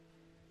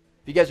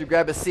If you guys would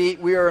grab a seat,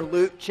 we are in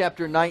Luke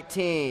chapter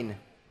 19.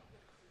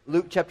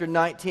 Luke chapter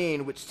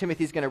 19, which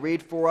Timothy's going to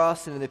read for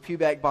us, and in the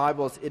Pewback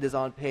Bibles, it is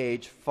on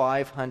page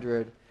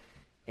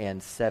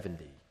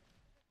 570.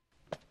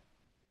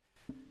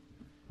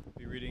 We'll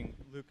be reading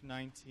Luke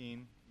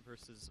 19,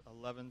 verses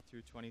 11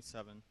 through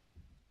 27.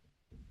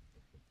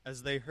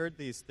 As they heard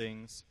these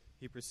things,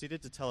 he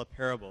proceeded to tell a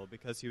parable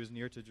because he was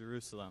near to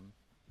Jerusalem,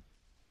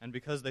 and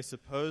because they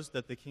supposed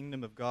that the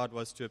kingdom of God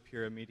was to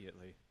appear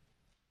immediately.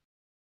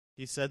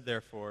 He said,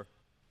 therefore,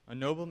 a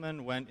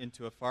nobleman went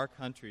into a far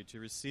country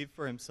to receive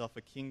for himself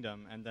a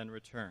kingdom and then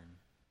return.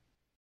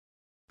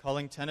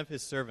 Calling 10 of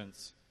his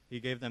servants,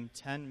 he gave them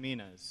 10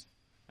 minas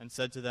and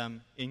said to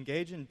them,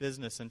 engage in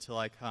business until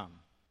I come.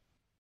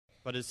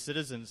 But his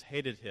citizens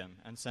hated him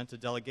and sent a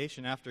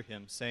delegation after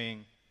him,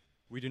 saying,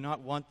 we do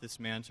not want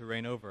this man to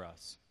reign over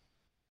us.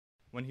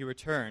 When he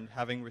returned,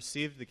 having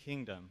received the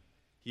kingdom,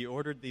 he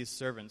ordered these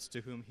servants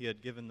to whom he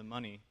had given the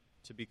money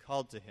to be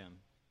called to him,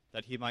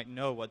 that he might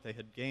know what they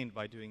had gained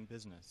by doing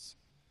business.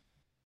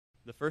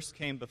 The first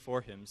came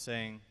before him,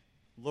 saying,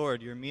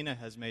 Lord, your mina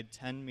has made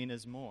 10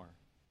 minas more.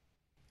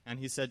 And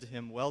he said to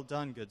him, well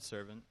done, good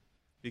servant,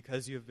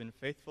 because you have been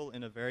faithful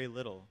in a very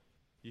little,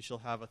 you shall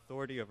have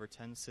authority over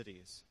 10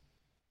 cities.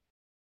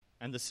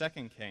 And the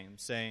second came,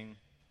 saying,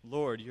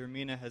 Lord, your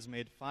mina has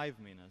made 5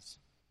 minas.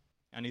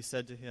 And he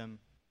said to him,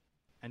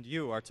 and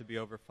you are to be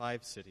over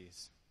 5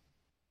 cities.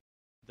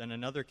 Then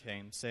another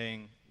came,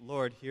 saying,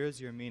 Lord, here is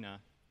your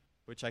mina,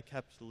 which I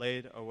kept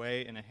laid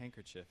away in a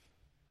handkerchief.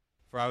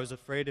 For I was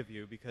afraid of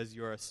you, because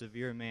you are a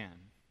severe man.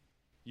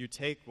 You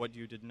take what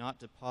you did not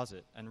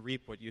deposit, and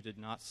reap what you did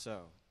not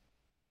sow.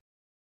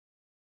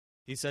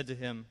 He said to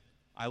him,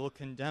 I will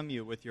condemn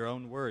you with your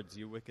own words,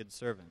 you wicked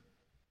servant.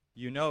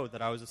 You know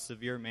that I was a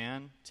severe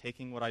man,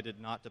 taking what I did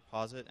not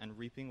deposit, and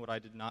reaping what I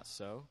did not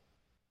sow.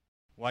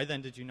 Why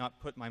then did you not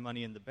put my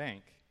money in the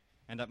bank,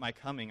 and at my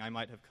coming I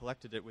might have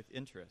collected it with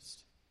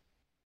interest?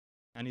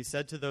 And he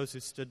said to those who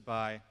stood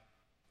by,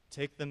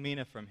 take the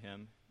mina from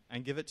him,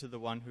 and give it to the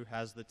one who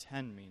has the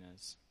 10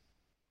 minas.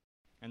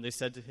 And they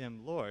said to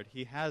him, Lord,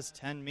 he has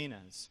 10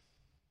 minas.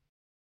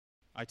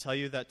 I tell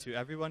you that to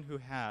everyone who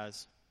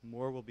has,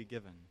 more will be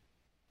given.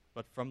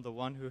 But from the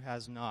one who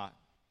has not,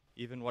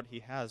 even what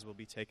he has will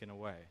be taken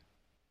away.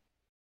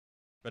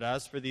 But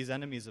as for these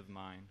enemies of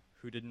mine,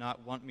 who did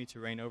not want me to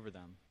reign over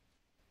them,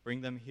 bring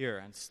them here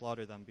and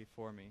slaughter them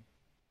before me.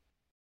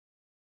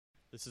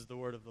 This is the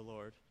word of the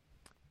Lord.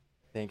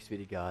 Thanks be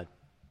to God.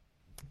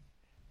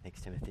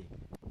 Thanks, Timothy.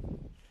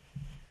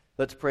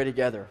 Let's pray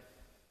together.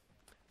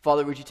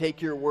 Father, would you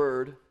take your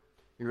word,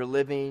 your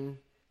living,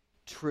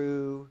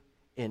 true,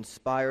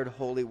 inspired,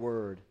 holy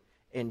word,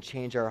 and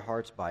change our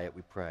hearts by it,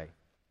 we pray.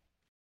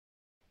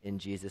 In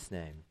Jesus'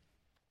 name,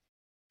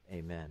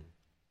 amen.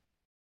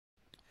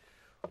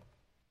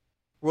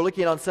 We're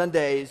looking on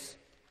Sundays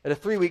at a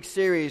 3-week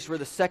series. We're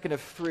the second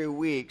of 3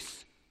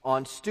 weeks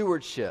on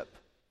stewardship,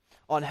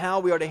 on how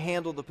we are to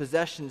handle the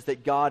possessions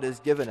that God has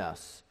given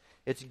us.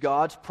 It's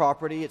God's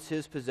property, it's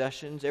His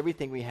possessions,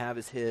 everything we have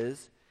is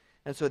His.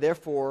 And so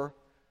therefore,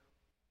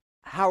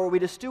 how are we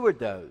to steward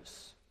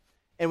those?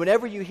 And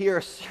whenever you hear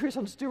a series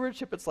on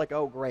stewardship, it's like,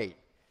 oh great,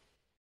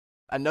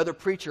 another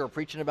preacher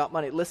preaching about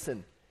money.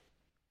 Listen,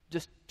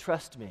 just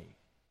trust me.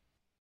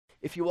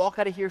 If you walk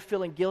out of here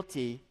feeling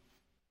guilty,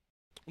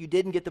 you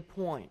didn't get the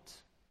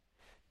point.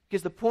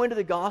 Because the point of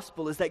the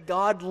gospel is that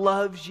God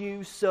loves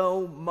you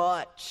so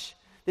much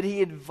that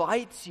He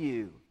invites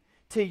you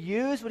to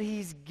use what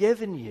He's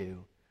given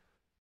you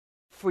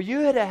for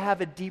you to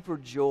have a deeper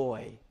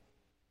joy.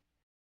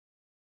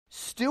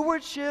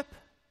 Stewardship,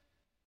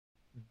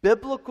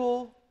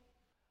 biblical,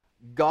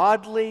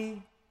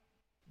 godly,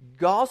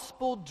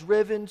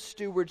 gospel-driven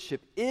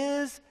stewardship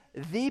is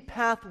the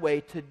pathway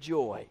to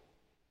joy.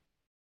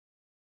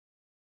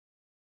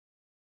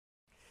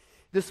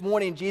 This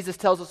morning, Jesus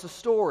tells us a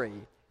story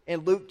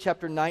in Luke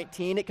chapter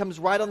 19. It comes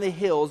right on the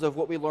heels of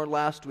what we learned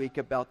last week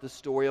about the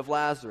story of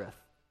Lazarus.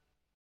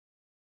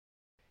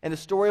 And the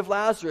story of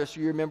Lazarus,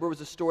 you remember, was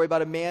a story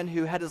about a man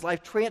who had his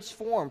life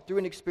transformed through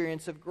an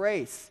experience of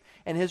grace.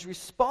 And his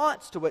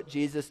response to what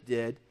Jesus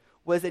did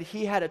was that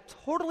he had a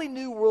totally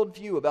new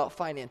worldview about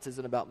finances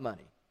and about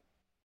money.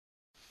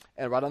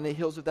 And right on the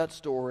heels of that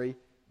story,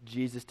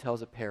 Jesus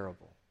tells a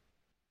parable.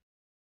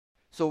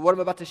 So what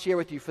I'm about to share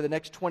with you for the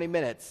next 20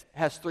 minutes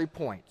has 3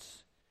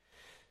 points.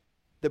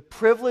 The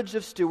privilege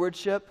of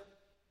stewardship,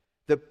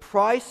 the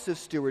price of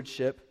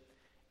stewardship,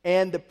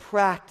 and the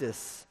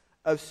practice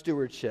of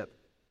stewardship.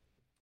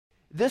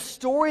 This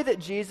story that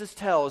Jesus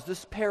tells,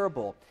 this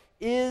parable,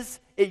 it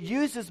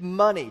uses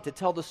money to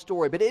tell the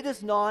story, but it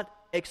is not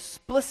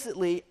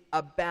explicitly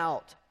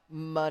about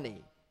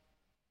money.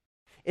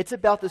 It's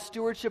about the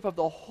stewardship of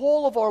the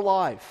whole of our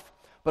life,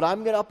 but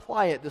I'm going to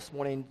apply it this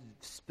morning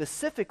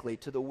specifically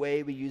to the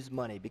way we use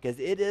money, because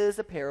it is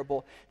a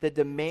parable that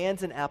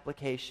demands an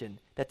application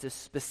that's as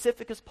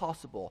specific as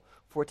possible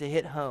for it to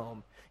hit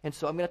home. And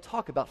so I'm going to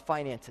talk about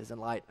finances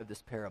in light of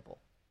this parable.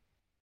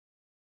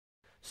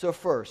 So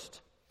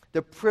first,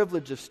 the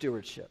privilege of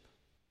stewardship.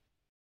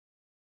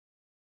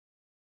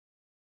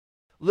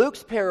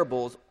 Luke's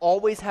parables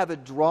always have a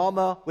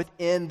drama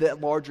within the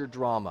larger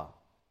drama.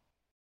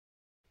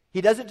 He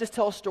doesn't just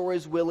tell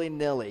stories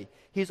willy-nilly.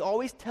 He's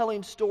always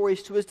telling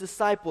stories to his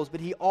disciples,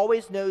 but he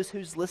always knows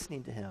who's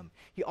listening to him.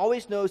 He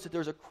always knows that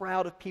there's a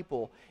crowd of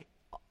people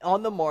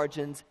on the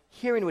margins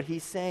hearing what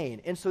he's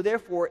saying. And so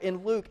therefore,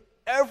 in Luke,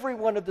 every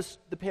one of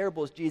the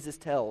parables Jesus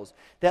tells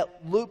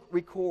that Luke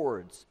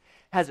records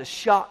has a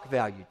shock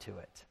value to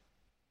it.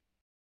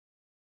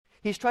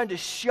 He's trying to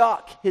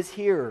shock his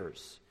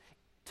hearers,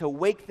 to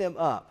wake them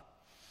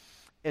up.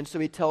 And so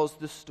he tells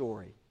this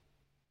story.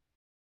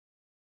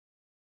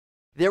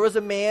 There was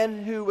a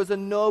man who was a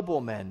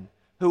nobleman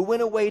who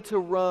went away to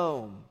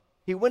Rome.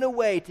 He went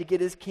away to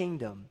get his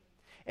kingdom.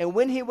 And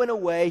when he went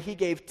away, he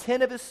gave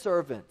 10 of his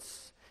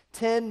servants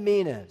 10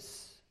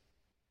 minas.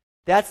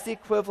 That's the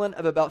equivalent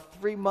of about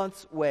 3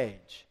 months'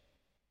 wage.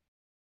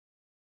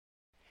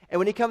 And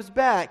when he comes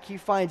back, he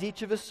finds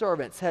each of his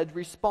servants had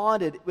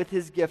responded with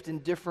his gift in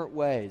different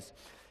ways.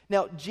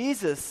 Now,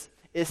 Jesus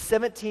is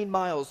 17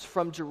 miles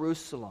from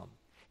Jerusalem.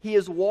 He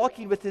is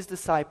walking with his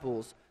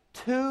disciples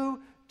to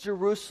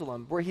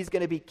Jerusalem, where he's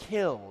going to be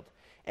killed.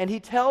 And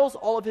he tells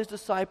all of his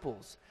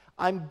disciples,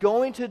 I'm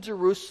going to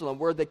Jerusalem,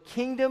 where the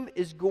kingdom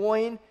is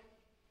going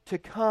to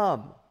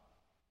come.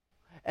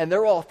 And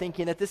they're all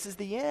thinking that this is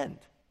the end.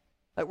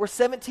 Like we're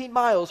 17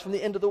 miles from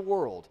the end of the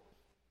world.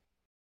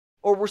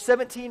 Or we're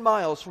 17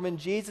 miles from when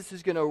Jesus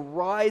is going to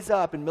rise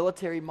up in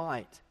military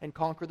might and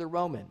conquer the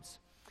Romans.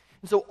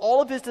 And so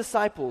all of his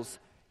disciples,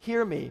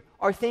 hear me,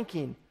 are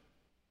thinking,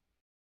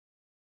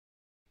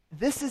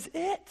 this is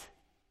it.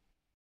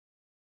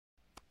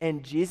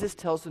 And Jesus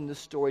tells them this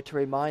story to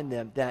remind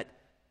them that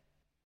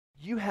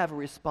you have a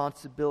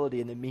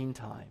responsibility in the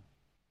meantime.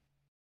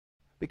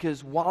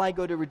 Because while I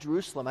go to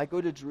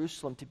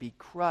Jerusalem to be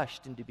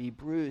crushed and to be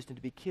bruised and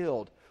to be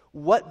killed.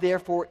 What,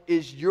 therefore,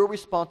 is your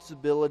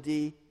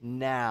responsibility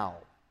now?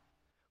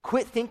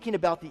 Quit thinking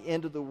about the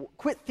end of the world.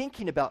 Quit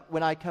thinking about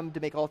when I come to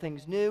make all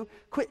things new.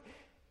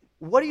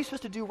 What are you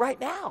supposed to do right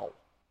now?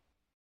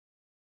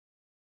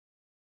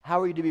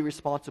 How are you to be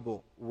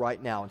responsible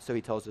right now? And so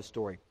he tells this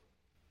story.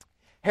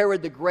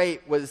 Herod the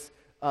Great was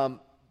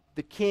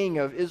the king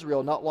of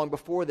Israel not long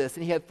before this,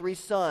 and he had 3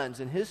 sons,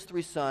 and his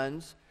 3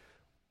 sons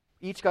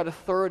each got a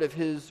third of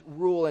his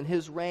rule and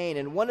his reign,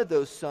 and one of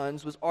those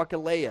sons was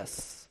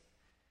Archelaus.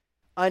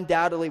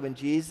 Undoubtedly, when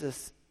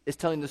Jesus is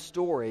telling the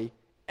story,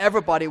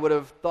 everybody would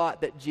have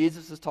thought that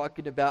Jesus was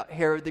talking about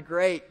Herod the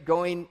Great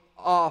going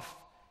off,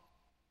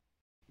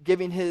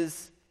 giving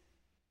his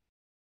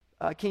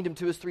kingdom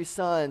to his 3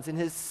 sons, and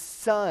his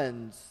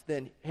sons,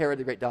 then Herod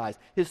the Great dies.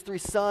 His 3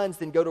 sons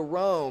then go to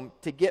Rome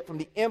to get from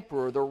the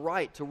emperor the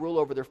right to rule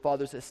over their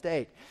father's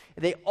estate.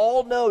 And they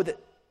all know that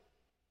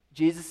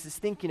Jesus is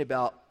thinking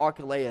about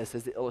Archelaus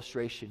as the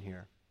illustration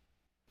here.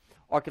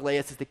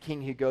 Archelaus is the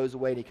king who goes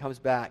away and he comes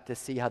back to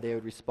see how they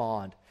would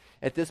respond.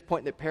 At this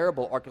point in the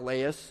parable,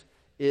 Archelaus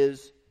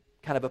is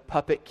kind of a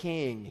puppet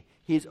king.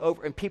 He's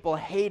over, and people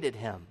hated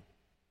him.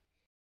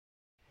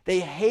 They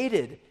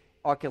hated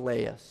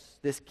Archelaus,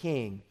 this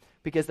king,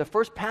 because the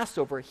first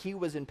Passover he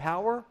was in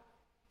power.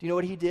 Do you know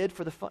what he did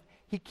for the fun?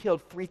 He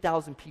killed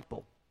 3,000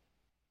 people.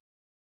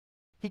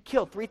 He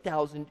killed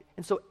 3,000,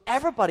 and so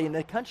everybody in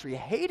the country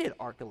hated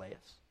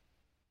Archelaus.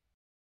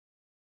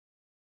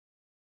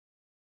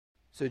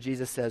 So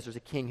Jesus says there's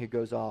a king who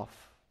goes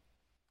off,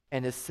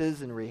 and his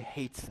citizenry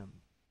hates him,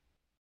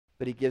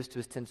 but he gives to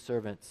his 10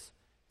 servants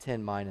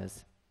 10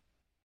 minas.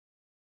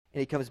 And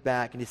he comes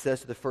back and he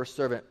says to the first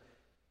servant,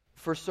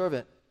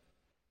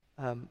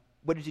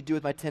 what did you do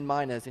with my 10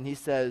 minas? And he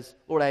says,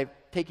 Lord, I've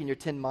taken your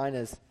 10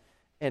 minas,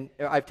 and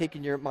I've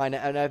taken your mina,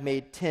 and I've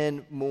made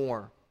 10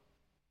 more.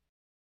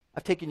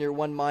 I've taken your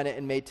 1 mina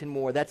and made 10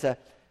 more. That's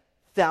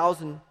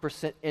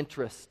 1,000%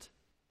 interest.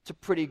 It's a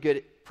pretty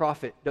good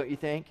profit, don't you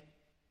think?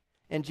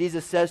 And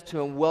Jesus says to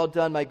him, well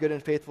done, my good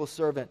and faithful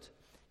servant.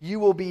 You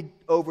will be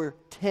over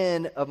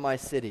 10 of my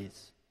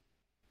cities.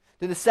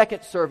 Then the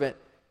second servant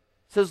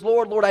says,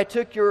 Lord, I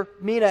took your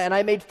mina and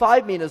I made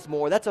 5 minas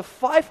more. That's a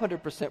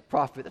 500%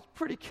 profit. That's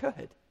pretty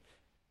good.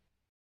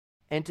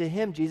 And to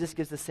him, Jesus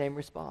gives the same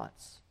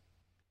response.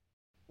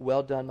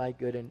 Well done, my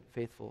good and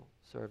faithful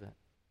servant.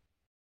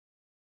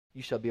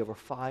 You shall be over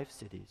 5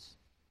 cities.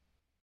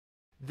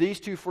 These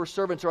 2 first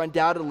servants are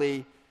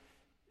undoubtedly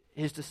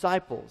his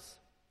disciples.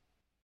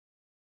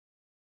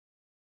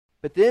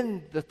 But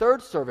then the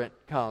third servant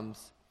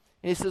comes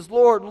and he says,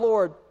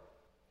 Lord,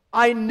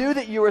 I knew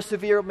that you were a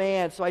severe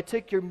man, so I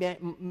took your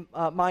mina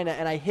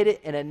and I hid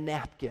it in a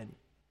napkin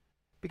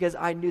because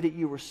I knew that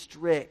you were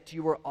strict.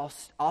 You were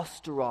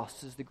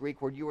austeros is the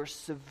Greek word. You were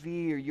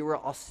severe. You were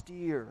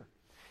austere.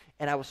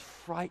 And I was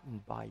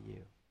frightened by you.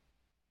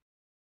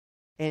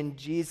 And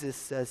Jesus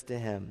says to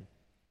him,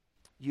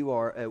 you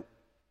are a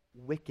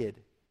wicked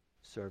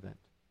servant.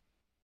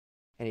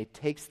 And he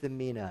takes the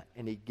mina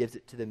and he gives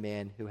it to the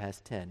man who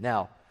has 10.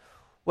 Now,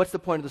 what's the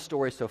point of the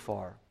story so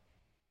far?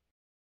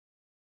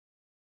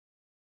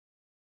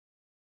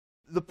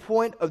 The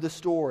point of the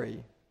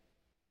story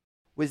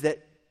was that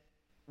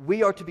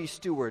we are to be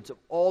stewards of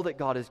all that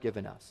God has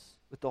given us.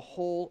 with the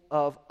whole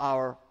of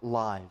our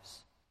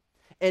lives.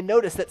 And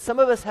notice that some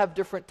of us have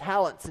different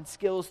talents and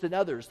skills than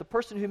others. The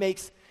person who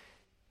makes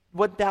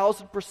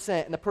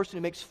 1,000% and the person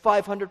who makes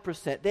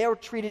 500%, they are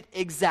treated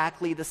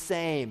exactly the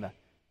same.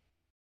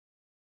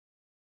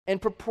 In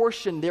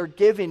proportion, they're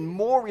given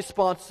more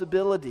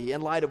responsibility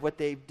in light of what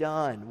they've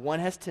done.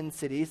 One has 10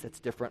 cities, that's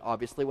different,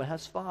 obviously. One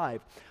has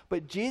 5.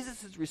 But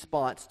Jesus'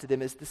 response to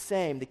them is the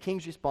same. The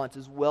king's response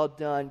is, well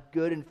done,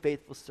 good and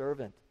faithful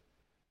servant.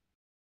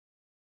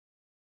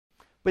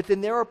 But then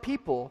there are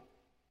people,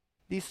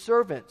 these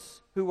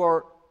servants, who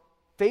are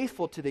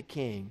faithful to the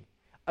king,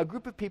 a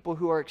group of people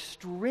who are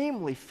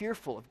extremely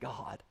fearful of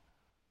God,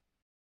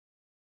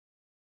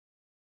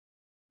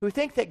 who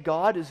think that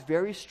God is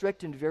very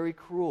strict and very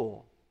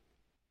cruel.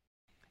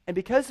 And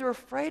because they're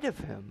afraid of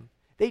him,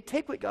 they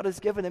take what God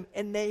has given them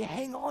and they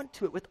hang on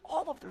to it with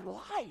all of their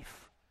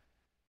life.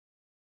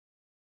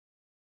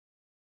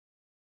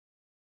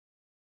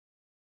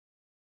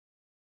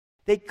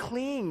 They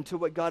cling to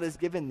what God has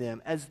given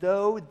them as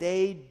though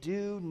they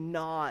do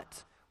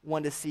not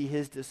want to see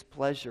his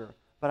displeasure.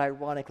 But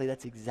ironically,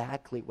 that's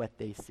exactly what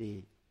they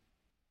see.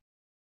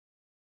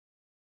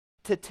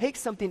 To take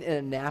something in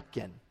a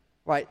napkin,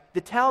 right?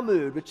 The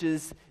Talmud, which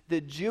is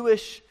the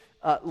Jewish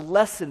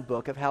lesson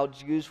book of how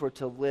Jews were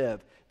to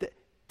live.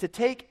 To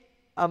take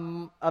a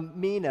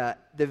mina,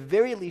 the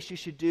very least you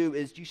should do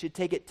is you should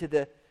take it to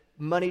the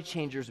money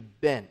changer's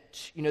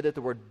bench. You know that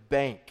the word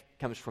bank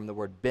comes from the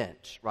word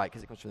bench, right?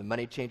 Because it comes from the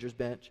money changer's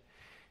bench.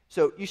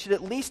 So you should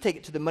at least take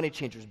it to the money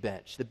changer's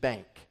bench, the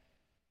bank.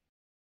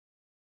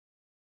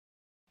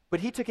 But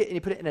he took it and he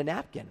put it in a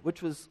napkin,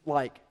 which was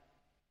like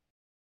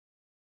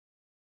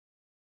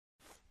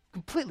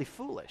completely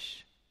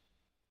foolish.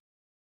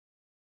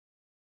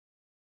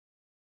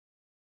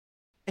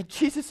 And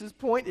Jesus'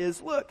 point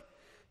is, look,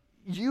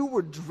 you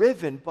were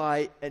driven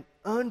by an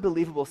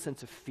unbelievable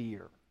sense of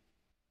fear.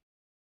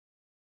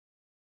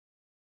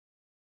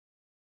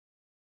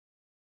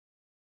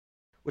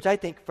 Which I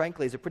think,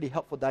 frankly, is a pretty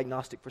helpful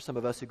diagnostic for some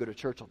of us who go to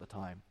church all the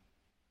time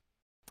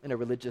in a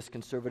religious,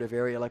 conservative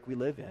area like we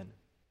live in.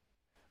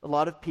 A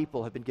lot of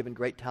people have been given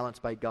great talents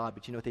by God,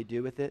 but you know what they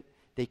do with it?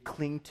 They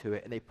cling to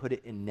it and they put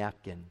it in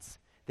napkins.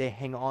 They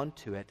hang on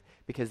to it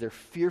because they're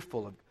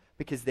fearful of,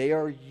 because they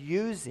are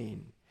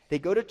using. They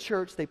go to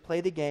church, they play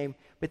the game,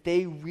 but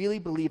they really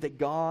believe that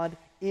God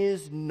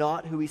is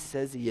not who he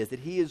says he is, that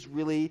he is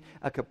really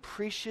a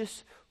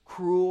capricious,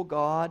 cruel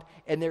God,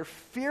 and they're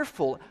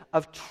fearful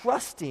of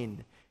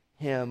trusting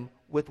him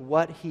with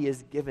what he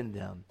has given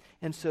them.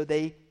 And so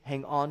they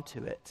hang on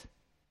to it.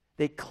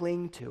 They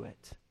cling to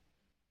it.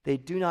 They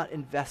do not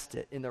invest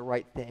it in the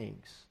right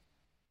things.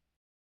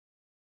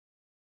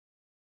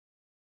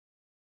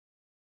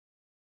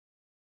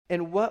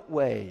 In what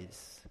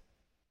ways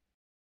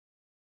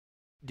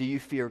do you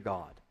fear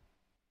God?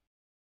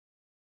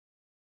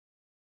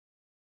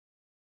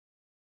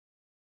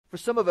 For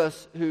some of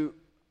us who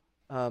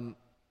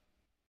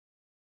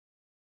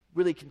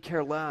really can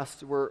care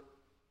less, we're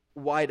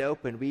wide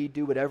open. We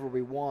do whatever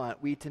we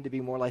want. We tend to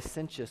be more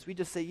licentious. We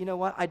just say, you know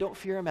what? I don't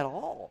fear him at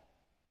all.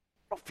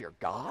 I don't fear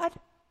God.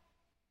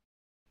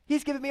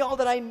 He's given me all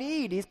that I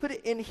need. He's put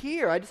it in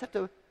here. I just have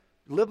to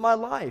live my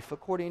life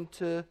according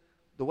to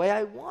the way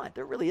I want.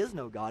 There really is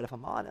no God, if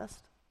I'm honest.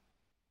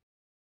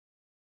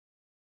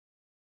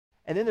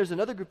 And then there's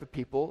another group of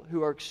people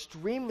who are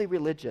extremely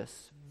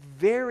religious,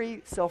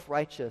 very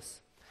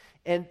self-righteous,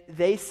 and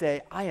they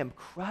say, I am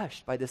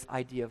crushed by this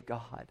idea of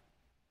God.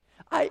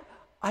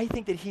 I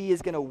think that he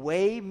is going to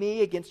weigh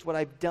me against what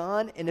I've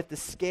done, and if the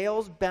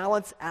scales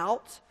balance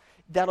out,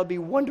 that'll be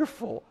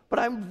wonderful. But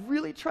I'm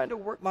really trying to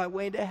work my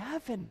way into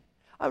heaven.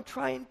 I'm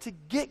trying to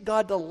get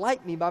God to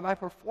like me by my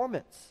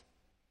performance.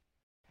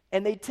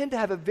 And they tend to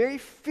have a very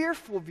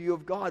fearful view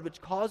of God,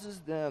 which causes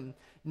them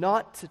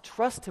not to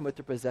trust him with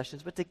their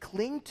possessions, but to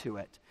cling to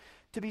it,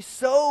 to be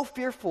so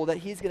fearful that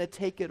he's going to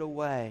take it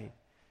away,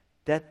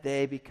 that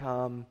they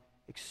become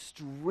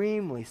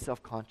extremely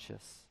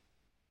self-conscious.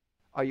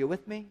 Are you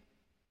with me?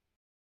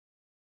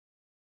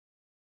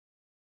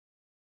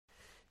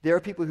 There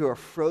are people who are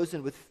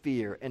frozen with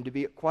fear, and to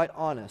be quite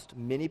honest,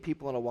 many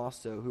people in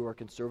Owasso who are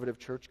conservative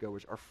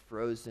churchgoers are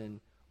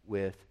frozen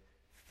with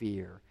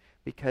fear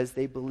because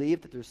they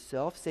believe that their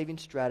self-saving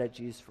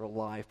strategies for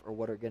life are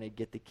what are going to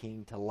get the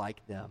king to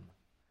like them.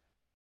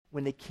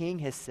 When the king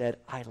has said,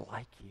 I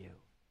like you.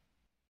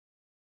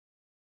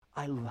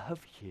 I love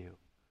you.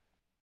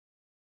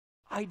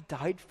 I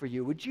died for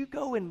you. Would you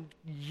go and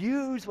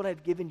use what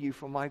I've given you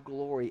for my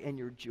glory and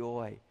your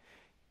joy?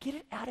 Get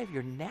it out of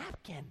your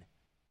napkin.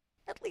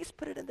 At least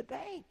put it in the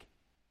bank.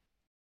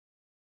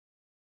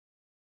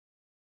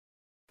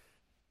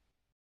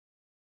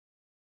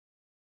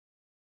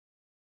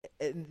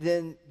 And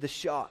then the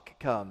shock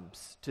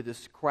comes to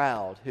this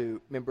crowd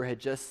who, remember, had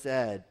just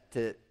said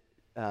to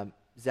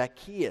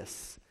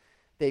Zacchaeus,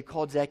 they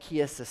called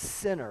Zacchaeus a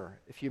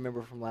sinner, if you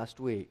remember from last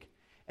week.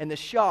 And the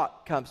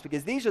shock comes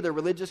because these are the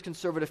religious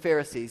conservative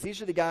Pharisees.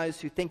 These are the guys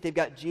who think they've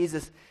got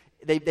Jesus.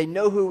 They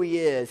know who he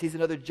is. He's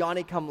another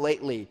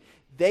Johnny-come-lately.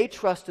 They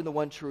trust in the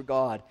one true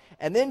God.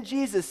 And then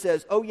Jesus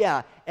says, oh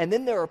yeah, and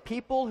then there are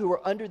people who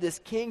are under this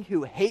king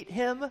who hate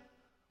him,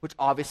 which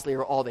obviously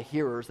are all the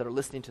hearers that are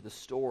listening to the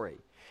story.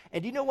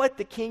 And do you know what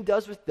the king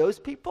does with those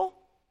people?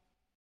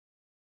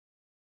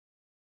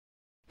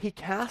 He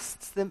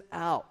casts them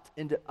out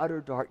into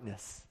utter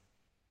darkness.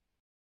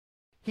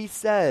 He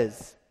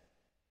says,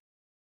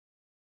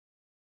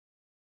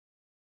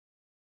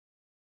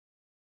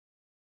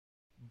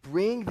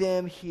 bring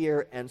them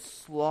here and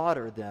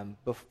slaughter them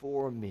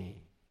before me.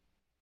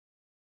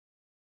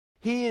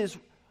 He is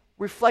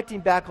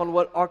reflecting back on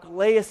what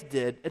Archelaus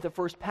did at the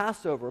first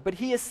Passover, but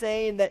he is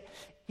saying that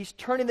he's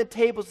turning the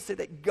tables to say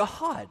that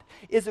God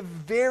is a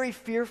very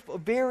fearful,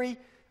 very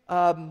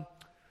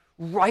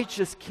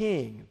righteous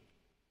king.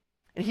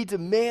 And he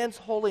demands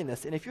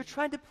holiness. And if you're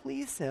trying to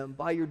please him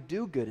by your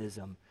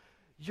do-goodism,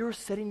 you're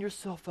setting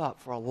yourself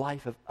up for a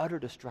life of utter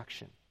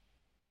destruction.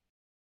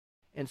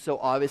 And so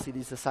obviously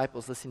these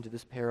disciples listen to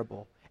this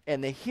parable.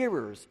 And the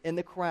hearers in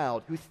the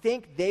crowd who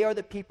think they are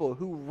the people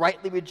who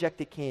rightly reject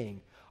the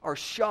king are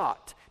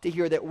shocked to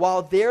hear that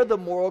while they're the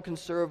moral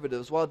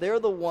conservatives, while they're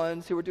the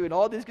ones who are doing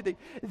all these good things,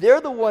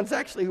 they're the ones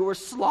actually who were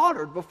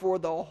slaughtered before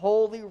the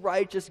holy,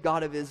 righteous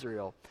God of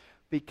Israel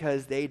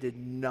because they did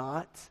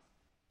not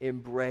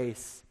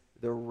embrace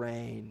the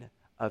reign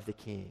of the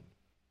king.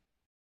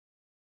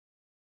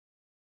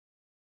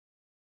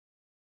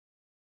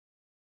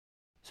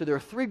 So there are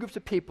three groups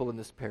of people in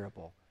this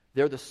parable.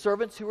 There are the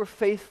servants who were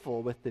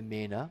faithful with the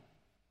mina.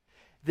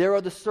 There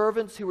are the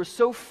servants who were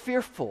so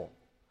fearful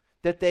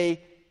that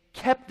they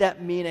kept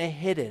that mina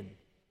hidden.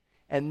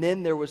 And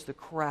then there was the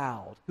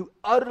crowd who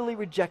utterly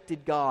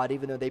rejected God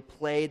even though they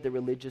played the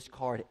religious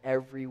card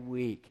every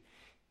week.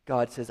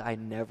 God says, I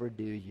never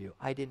knew you.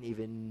 I didn't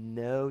even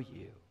know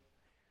you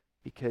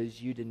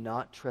because you did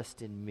not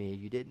trust in me.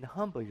 You didn't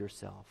humble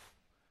yourself.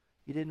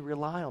 You didn't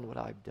rely on what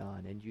I've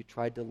done, and you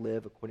tried to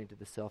live according to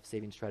the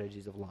self-saving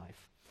strategies of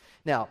life.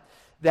 Now,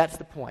 that's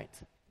the point.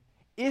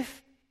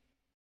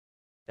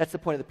 That's the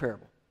point of the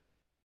parable.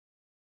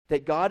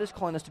 That God is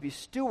calling us to be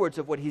stewards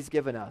of what he's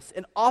given us.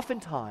 And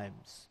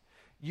oftentimes,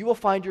 you will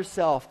find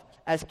yourself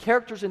as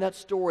characters in that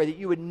story that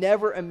you would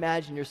never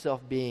imagine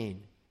yourself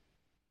being.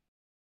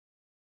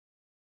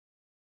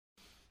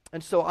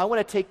 And so I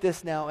want to take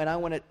this now and I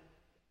want to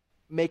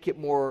make it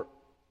more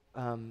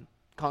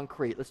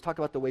concrete. Let's talk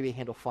about the way we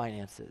handle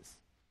finances.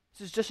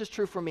 This is just as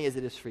true for me as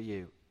it is for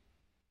you.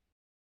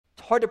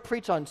 It's hard to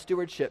preach on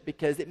stewardship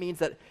because it means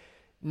that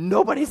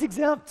nobody's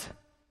exempt.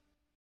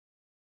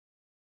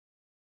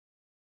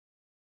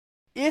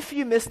 If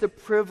you miss the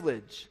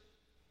privilege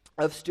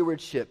of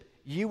stewardship,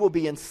 you will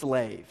be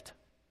enslaved.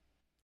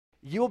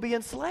 You will be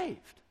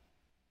enslaved.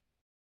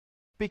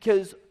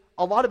 Because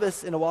a lot of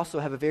us in Owasso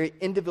have a very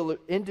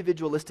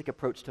individualistic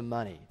approach to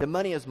money. The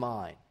money is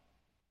mine.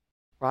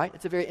 Right?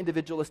 It's a very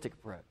individualistic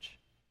approach.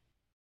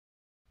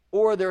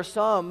 Or there are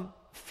some,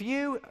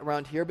 few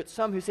around here, but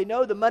some who say,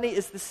 no, the money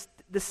is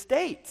the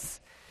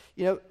state's.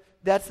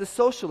 That's the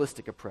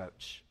socialistic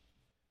approach.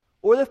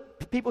 Or the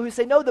people who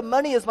say, no, the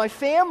money is my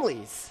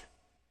family's.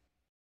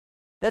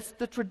 That's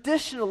the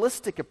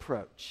traditionalistic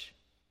approach.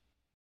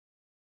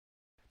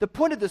 The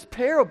point of this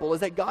parable is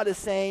that God is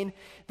saying,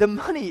 the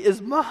money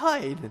is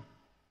mine.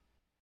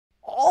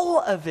 All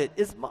of it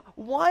is mine.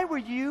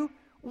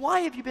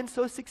 Why have you been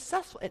so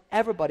successful? And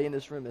everybody in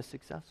this room is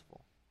successful.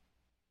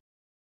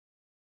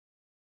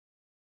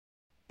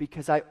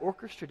 Because I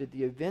orchestrated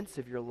the events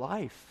of your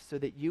life so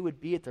that you would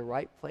be at the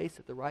right place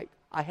at the right.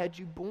 I had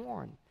you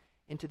born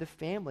into the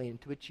family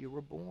into which you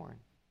were born.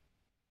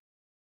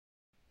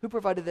 Who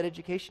provided that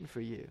education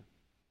for you?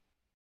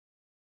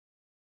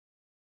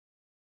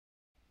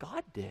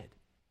 God did.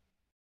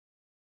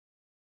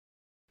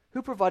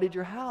 Who provided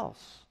your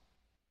house?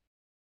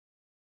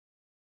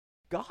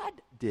 God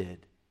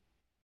did.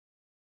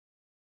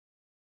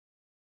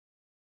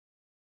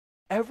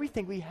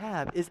 Everything we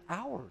have is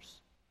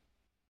ours.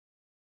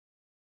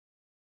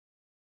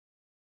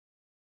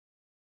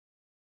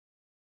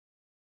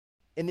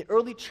 In the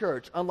early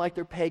church, unlike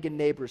their pagan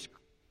neighbors,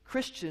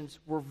 Christians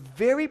were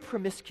very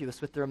promiscuous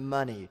with their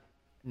money,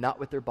 not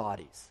with their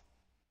bodies.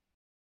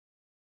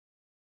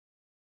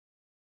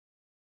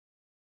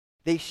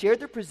 They shared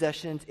their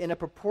possessions in a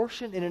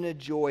proportion and in a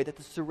joy that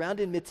the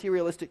surrounding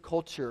materialistic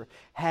culture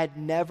had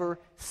never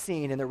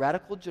seen. And the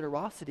radical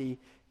generosity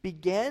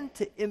began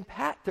to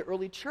impact the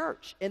early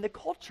church and the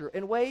culture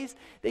in ways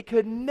they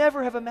could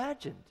never have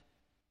imagined.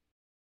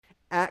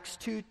 Acts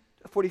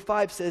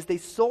 2:45 says they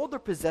sold their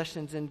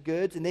possessions and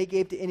goods and they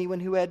gave to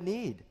anyone who had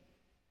need.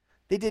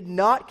 They did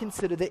not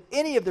consider that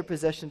any of their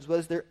possessions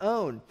was their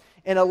own.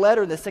 In a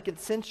letter in the 2nd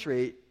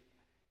century,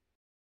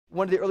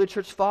 one of the early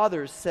church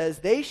fathers says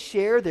they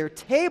share their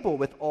table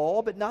with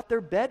all, but not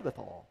their bed with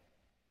all.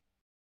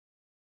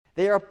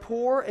 They are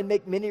poor and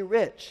make many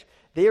rich.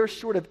 They are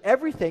short of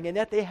everything, and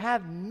yet they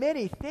have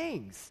many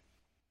things.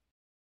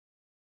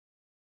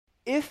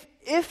 If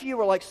you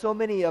are like so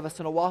many of us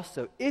in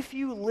Owasso, if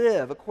you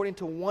live according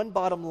to one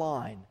bottom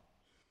line,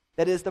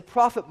 that is the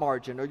profit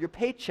margin or your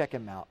paycheck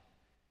amount,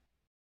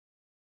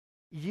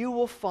 you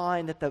will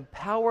find that the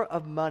power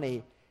of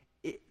money,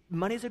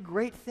 money is a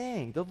great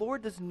thing. The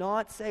Lord does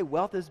not say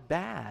wealth is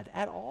bad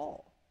at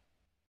all.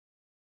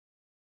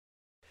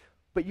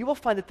 But you will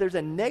find that there's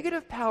a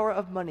negative power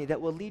of money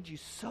that will lead you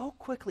so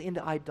quickly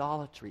into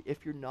idolatry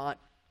if you're not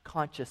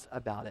conscious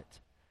about it.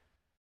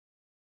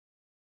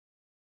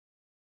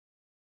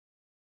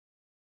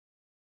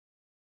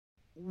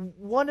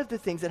 One of the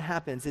things that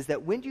happens is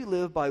that when you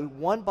live by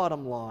one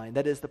bottom line,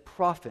 that is the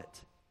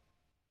profit,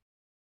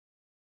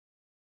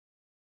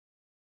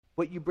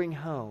 what you bring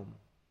home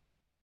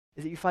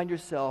is that you find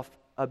yourself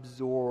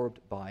absorbed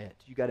by it.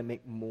 You got to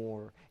make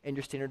more, and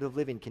your standard of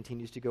living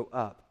continues to go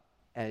up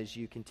as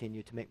you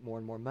continue to make more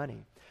and more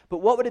money.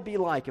 But what would it be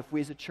like if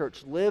we as a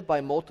church lived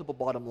by multiple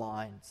bottom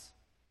lines?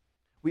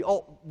 We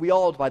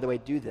all, by the way,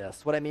 do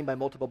this. What I mean by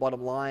multiple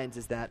bottom lines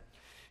is that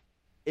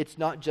it's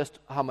not just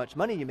how much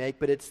money you make,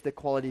 but it's the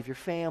quality of your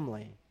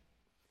family.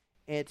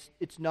 And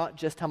it's not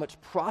just how much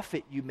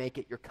profit you make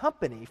at your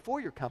company, for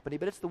your company,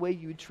 but it's the way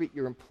you treat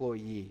your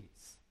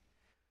employees.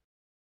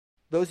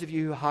 Those of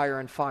you who hire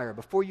and fire,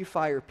 before you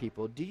fire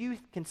people, do you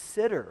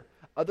consider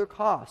other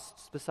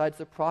costs besides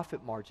the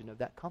profit margin of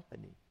that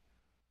company?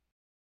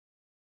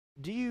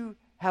 Do you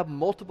have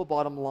multiple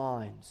bottom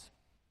lines?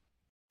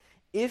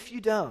 If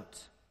you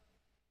don't,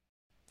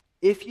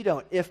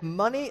 if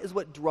money is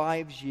what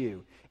drives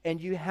you, and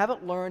you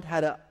haven't learned how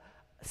to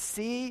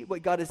see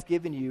what God has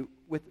given you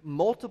with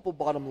multiple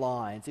bottom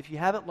lines, if you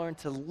haven't learned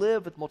to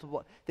live with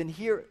multiple, then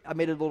here, I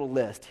made a little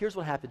list. Here's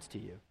what happens to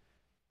you.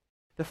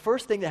 The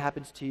first thing that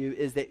happens to you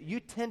is that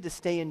you tend to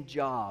stay in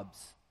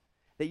jobs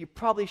that you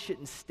probably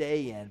shouldn't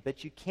stay in,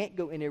 but you can't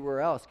go anywhere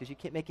else because you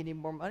can't make any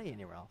more money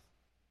anywhere else.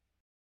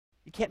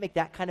 You can't make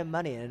that kind of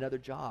money in another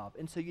job.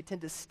 And so you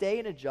tend to stay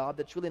in a job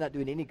that's really not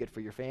doing any good for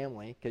your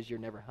family because you're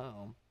never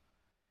home.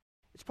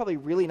 It's probably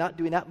really not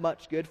doing that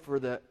much good for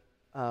the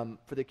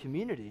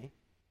community.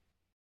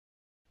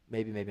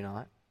 Maybe, maybe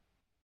not.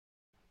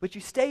 But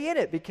you stay in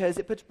it because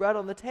it puts bread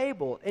on the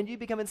table, and you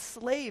become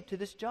enslaved to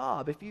this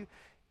job.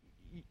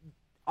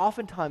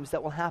 Oftentimes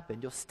that will happen.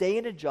 You'll stay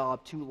in a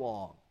job too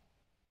long.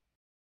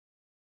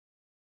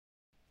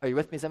 Are you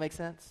with me? Does that make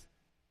sense?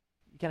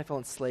 You kind of feel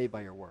enslaved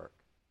by your work.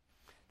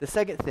 The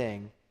second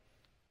thing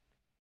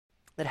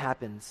that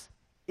happens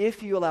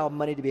if you allow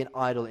money to be an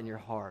idol in your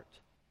heart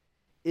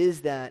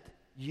is that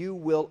you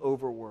will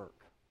overwork.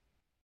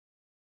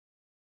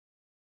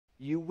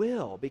 You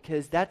will,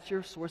 because that's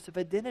your source of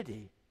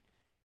identity.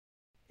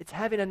 It's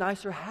having a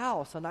nicer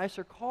house, a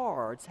nicer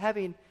car. It's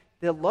having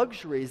the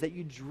luxuries that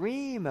you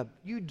dream of.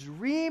 You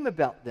dream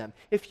about them.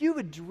 If you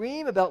would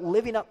dream about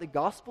living out the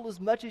gospel as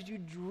much as you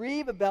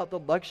dream about the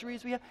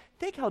luxuries we have,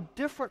 think how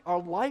different our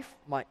life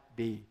might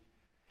be.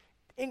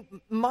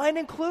 Mine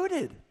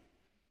included.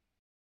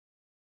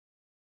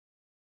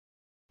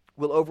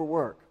 We'll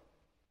overwork.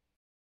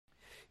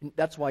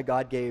 That's why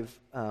God gave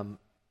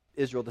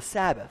Israel the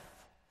Sabbath,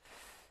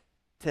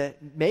 to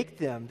make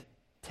them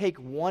take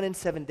 1 in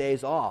 7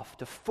 days off,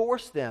 to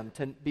force them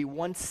to be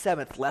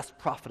 1/7 less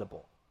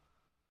profitable,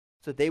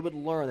 so they would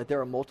learn that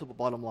there are multiple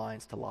bottom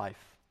lines to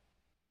life.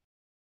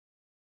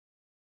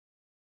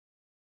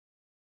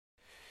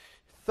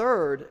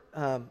 Third,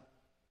 I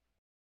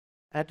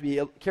have to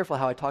be careful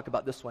how I talk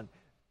about this one.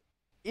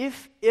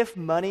 If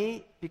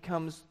money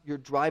becomes your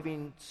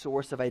driving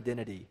source of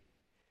identity,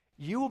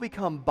 you will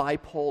become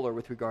bipolar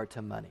with regard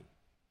to money.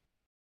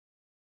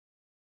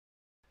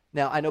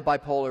 Now, I know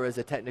bipolar is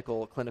a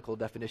technical, clinical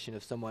definition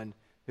of someone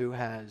who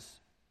has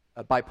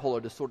a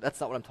bipolar disorder. That's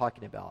not what I'm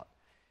talking about.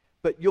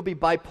 But you'll be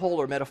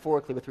bipolar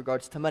metaphorically with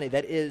regards to money.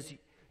 That is,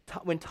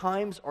 when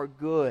times are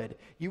good,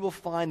 you will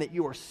find that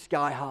you are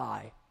sky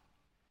high.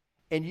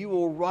 And you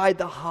will ride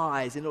the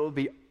highs, and it will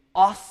be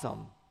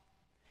awesome.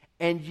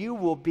 And you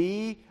will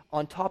be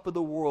on top of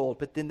the world.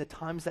 But then the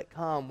times that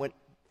come when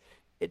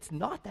it's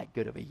not that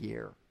good of a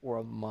year or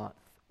a month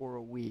or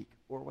a week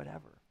or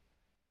whatever,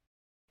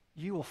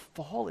 you will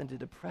fall into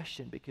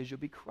depression because you'll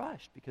be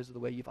crushed because of the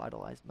way you've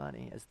idolized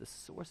money as the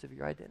source of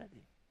your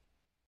identity.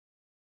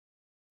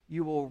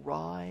 You will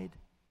ride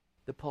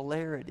the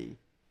polarity,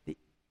 the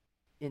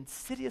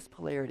insidious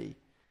polarity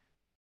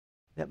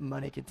that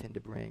money can tend to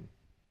bring.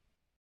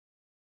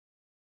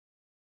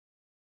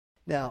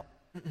 Now,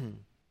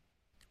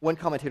 one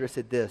commentator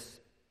said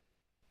this: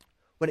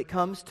 when it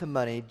comes to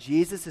money,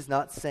 Jesus is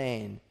not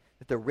saying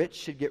that the rich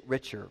should get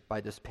richer by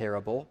this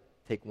parable.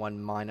 Take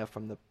 1 mina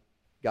from the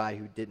guy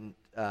who didn't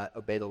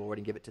obey the Lord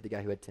and give it to the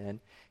guy who had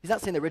 10. He's not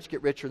saying the rich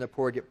get richer and the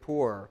poor get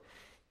poorer.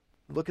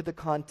 Look at the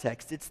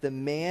context. It's the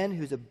man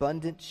whose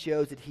abundance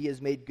shows that he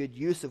has made good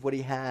use of what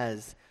he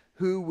has,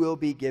 who will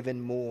be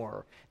given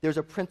more. There's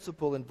a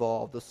principle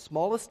involved. The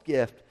smallest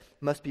gift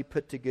must be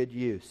put to good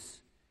use.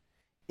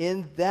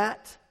 In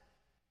that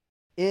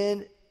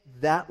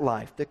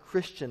life, the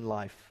Christian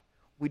life,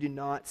 we do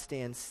not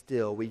stand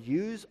still. We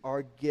use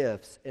our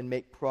gifts and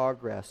make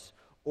progress,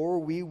 or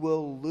we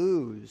will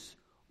lose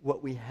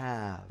what we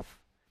have.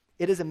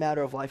 It is a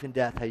matter of life and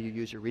death how you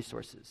use your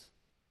resources.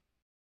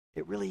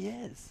 It really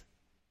is.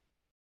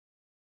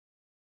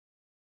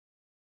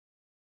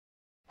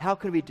 How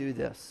can we do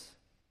this?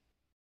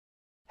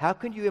 How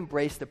can you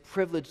embrace the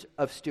privilege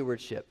of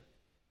stewardship?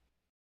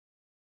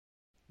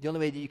 The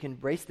only way that you can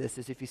embrace this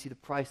is if you see the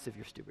price of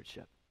your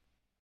stewardship.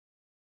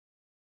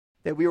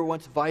 That we were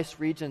once vice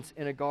regents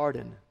in a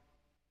garden.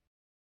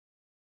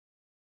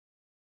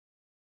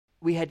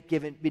 We had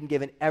been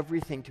given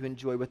everything to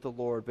enjoy with the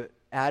Lord, but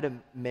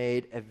Adam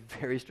made a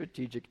very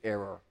strategic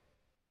error.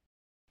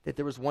 That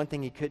there was one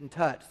thing he couldn't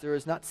touch. There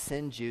was not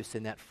sin juice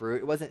in that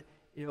fruit. It wasn't,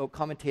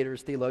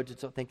 commentators,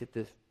 theologians don't think that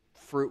the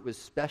fruit was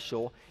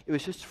special. It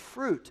was just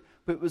fruit,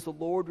 but it was the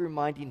Lord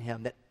reminding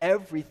him that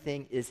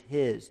everything is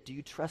his. Do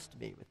you trust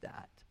me with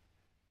that?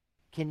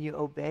 Can you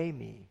obey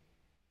me?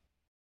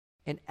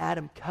 And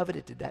Adam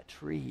coveted that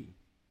tree,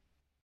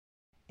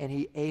 and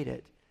he ate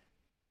it.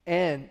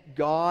 And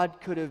God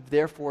could have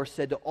therefore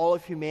said to all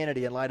of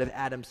humanity in light of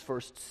Adam's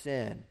first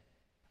sin,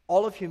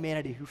 all of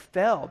humanity who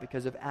fell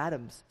because of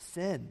Adam's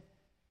sin,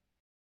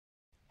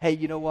 hey,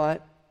 you know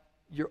what?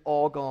 You're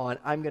all gone.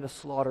 I'm going to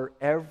slaughter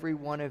every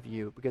one of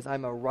you because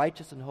I'm a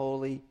righteous and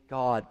holy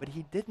God. But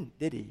he didn't,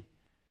 did he?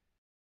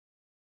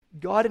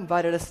 God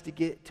invited us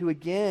to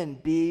again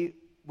be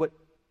what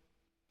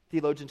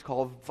theologians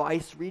call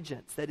vice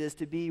regents. That is,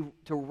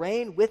 to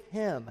reign with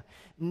him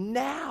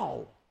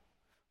now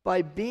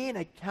by being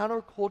a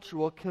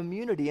countercultural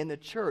community in the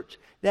church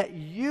that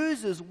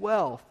uses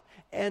wealth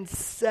and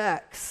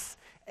sex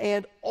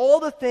and all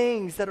the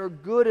things that are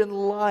good in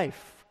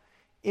life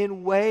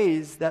in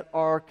ways that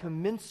are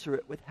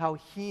commensurate with how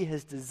he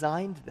has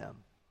designed them.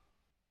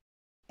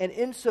 And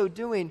in so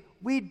doing,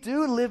 we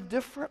do live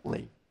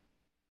differently.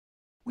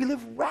 We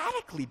live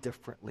radically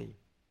differently.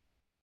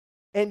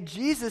 And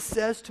Jesus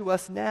says to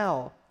us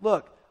now,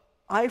 look,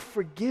 I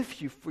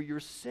forgive you for your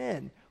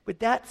sin.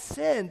 But that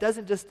sin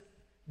doesn't just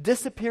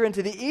disappear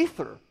into the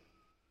ether.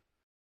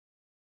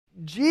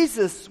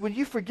 Jesus, when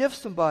you forgive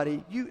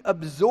somebody, you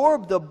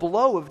absorb the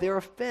blow of their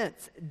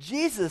offense.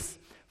 Jesus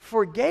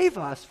forgave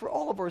us for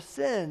all of our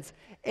sins,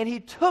 and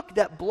he took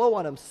that blow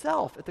on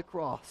himself at the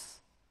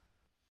cross.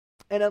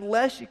 And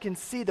unless you can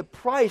see the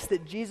price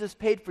that Jesus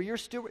paid for your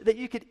steward, that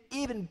you could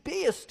even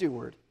be a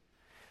steward,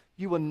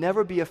 you will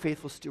never be a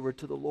faithful steward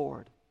to the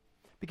Lord,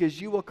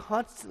 because you will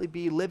constantly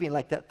be living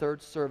like that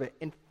third servant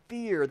in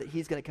fear that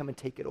he's going to come and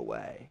take it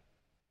away.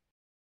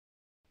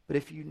 But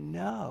if you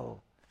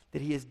know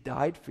that he has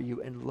died for you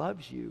and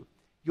loves you,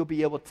 you'll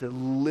be able to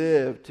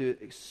live, to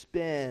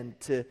spend,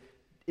 to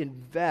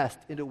invest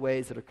into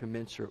ways that are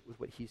commensurate with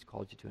what he's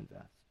called you to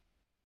invest.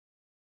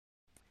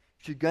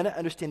 If you're going to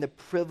understand the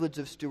privilege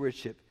of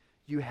stewardship,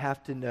 you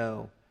have to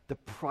know the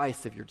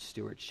price of your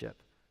stewardship.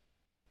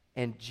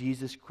 And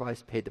Jesus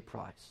Christ paid the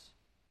price.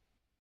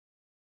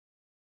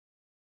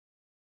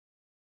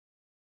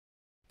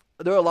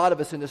 There are a lot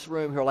of us in this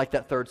room who are like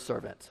that third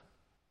servant.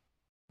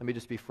 Let me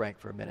just be frank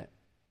for a minute.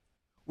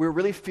 We're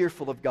really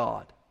fearful of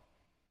God.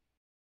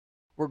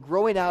 We're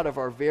growing out of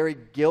our very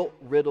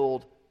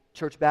guilt-riddled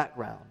church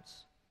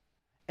backgrounds,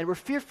 and we're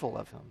fearful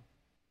of him.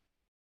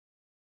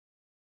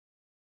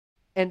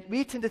 And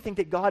we tend to think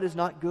that God is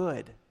not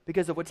good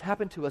because of what's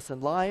happened to us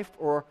in life,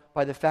 or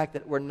by the fact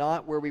that we're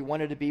not where we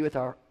wanted to be with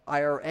our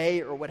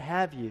IRA or what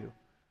have you.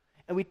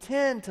 And we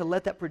tend to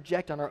let that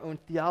project on our own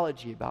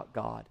theology about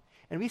God.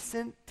 And we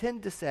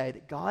tend to say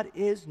that God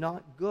is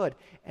not good.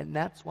 And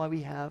that's why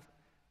we have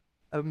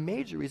a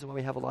major reason why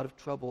we have a lot of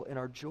trouble in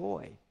our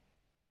joy.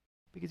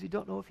 Because we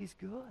don't know if he's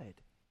good.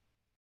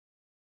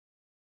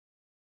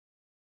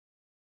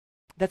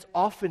 That's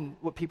often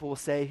what people will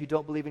say who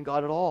don't believe in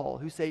God at all,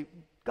 who say,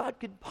 God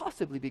could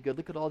possibly be good.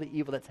 Look at all the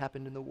evil that's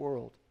happened in the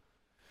world.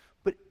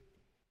 But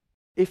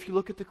if you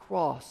look at the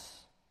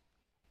cross,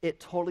 it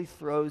totally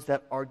throws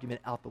that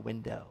argument out the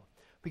window.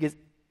 Because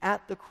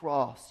at the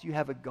cross, you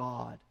have a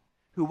God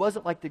who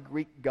wasn't like the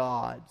Greek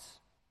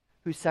gods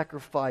who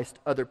sacrificed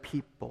other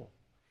people.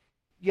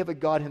 You have a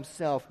God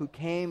himself who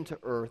came to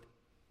earth,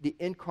 the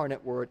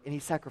incarnate Word, and he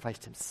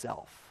sacrificed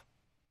himself.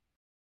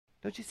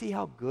 Don't you see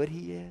how good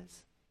he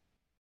is?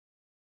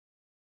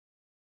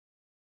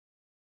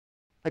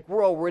 Like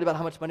we're all worried about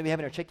how much money we have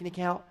in our checking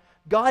account.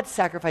 God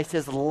sacrificed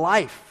his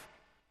life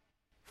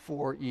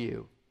for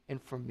you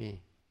and for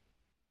me.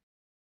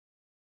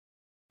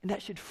 And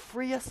that should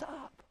free us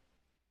up.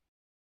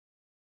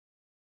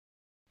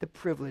 The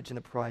privilege and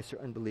the price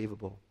are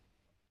unbelievable.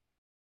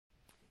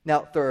 Now,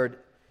 third,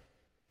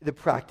 the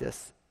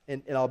practice.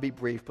 And I'll be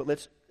brief, but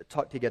let's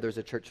talk together as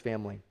a church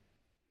family.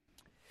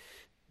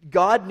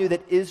 God knew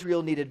that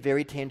Israel needed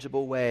very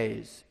tangible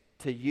ways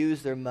to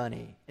use their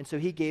money. And so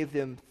he gave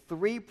them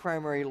 3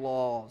 primary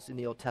laws in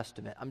the Old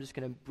Testament. I'm just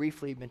going to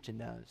briefly mention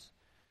those.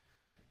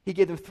 He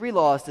gave them 3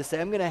 laws to say,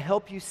 I'm going to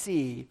help you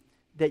see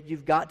that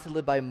you've got to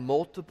live by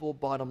multiple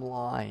bottom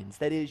lines.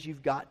 That is,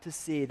 you've got to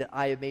see that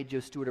I have made you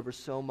a steward over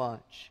so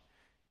much.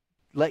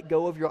 Let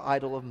go of your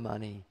idol of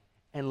money,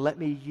 and let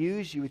me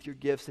use you with your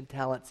gifts and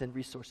talents and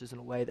resources in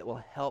a way that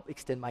will help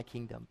extend my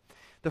kingdom.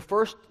 The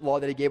first law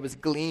that he gave was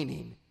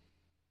gleaning,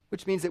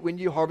 which means that when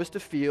you harvest a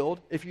field,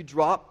 if you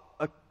drop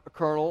a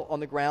kernel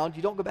on the ground,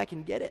 you don't go back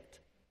and get it.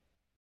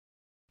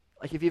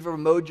 Like if you've ever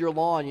mowed your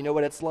lawn, you know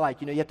what it's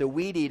like. You know, you have to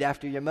weed eat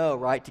after you mow,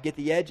 right, to get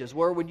the edges.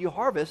 Where when you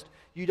harvest,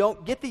 you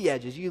don't get the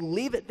edges. You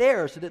leave it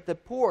there so that the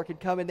poor can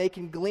come and they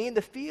can glean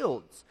the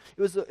fields.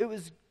 It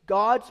was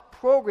God's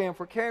program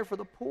for caring for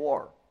the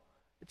poor.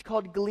 It's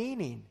called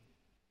gleaning.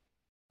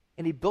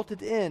 And he built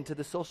it into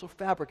the social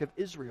fabric of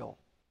Israel.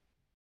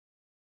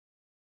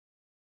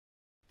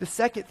 The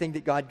second thing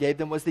that God gave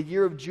them was the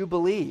year of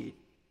Jubilee.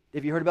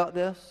 Have you heard about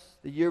this?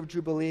 The year of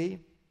Jubilee?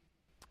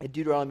 In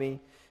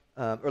Deuteronomy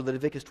or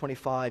Leviticus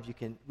 25, you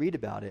can read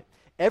about it.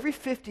 Every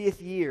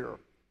 50th year,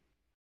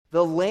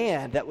 the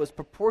land that was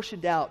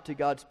proportioned out to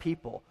God's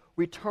people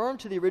returned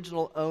to the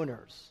original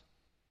owners.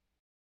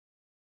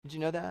 Did you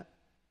know that?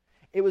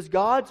 It was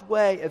God's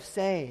way of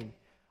saying,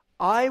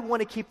 I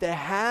want to keep the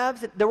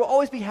haves. There will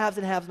always be haves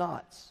and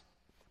have-nots.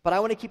 But I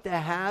want to keep the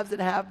haves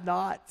and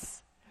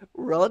have-nots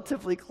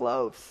relatively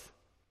close.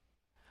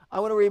 I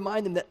want to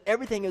remind them that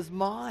everything is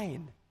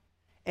mine.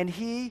 And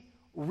he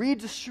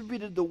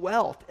redistributed the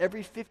wealth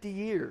every 50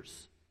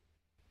 years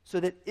so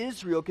that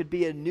Israel could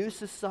be a new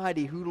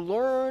society who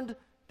learned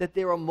that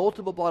there are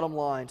multiple bottom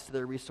lines to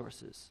their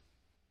resources.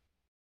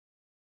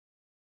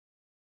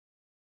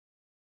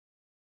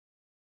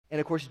 And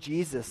of course,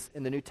 Jesus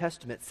in the New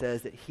Testament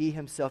says that he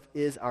himself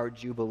is our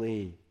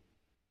Jubilee.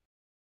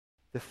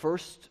 The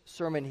first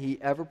sermon he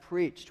ever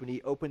preached when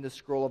he opened the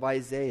scroll of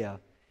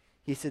Isaiah,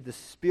 he said, the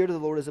Spirit of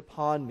the Lord is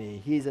upon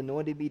me. He has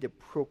anointed me to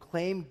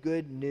proclaim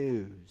good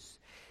news,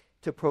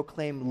 to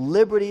proclaim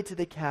liberty to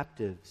the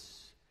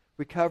captives,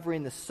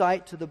 recovering the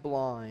sight to the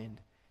blind,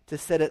 to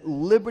set at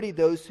liberty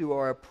those who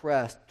are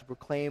oppressed, to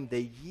proclaim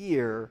the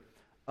year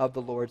of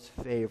the Lord's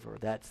favor.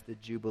 That's the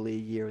Jubilee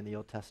year in the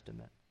Old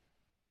Testament.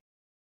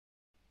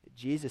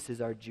 Jesus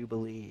is our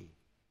Jubilee.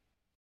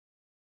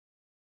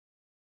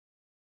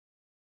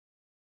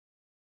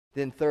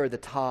 Then third, the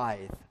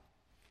tithe.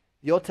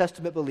 The Old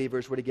Testament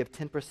believers were to give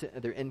 10%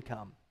 of their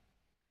income.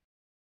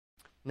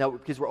 Now,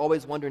 because we're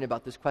always wondering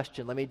about this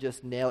question, let me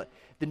just nail it.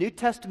 The New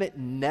Testament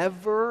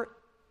never,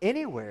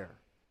 anywhere,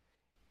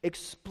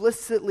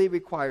 explicitly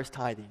requires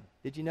tithing.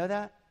 Did you know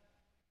that?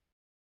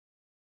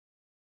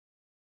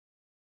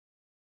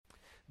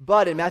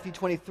 But in Matthew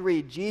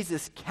 23,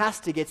 Jesus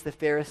castigates the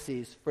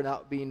Pharisees for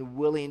not being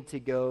willing to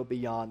go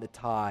beyond the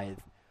tithe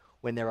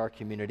when there are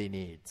community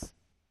needs.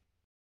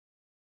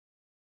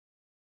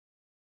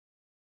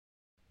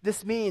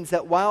 This means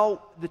that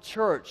while the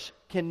church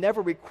can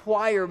never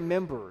require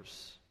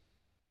members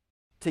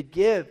to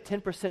give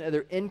 10% of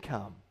their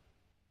income,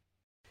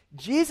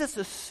 Jesus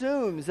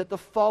assumes that the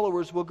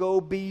followers will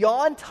go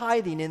beyond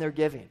tithing in their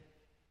giving.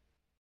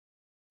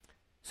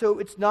 So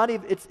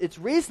it's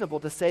reasonable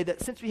to say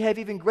that since we have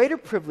even greater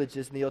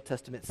privileges than the Old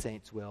Testament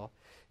saints will,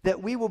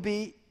 that we will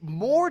be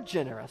more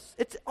generous.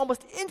 It's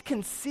almost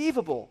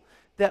inconceivable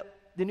that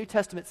the New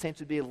Testament saints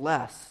would be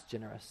less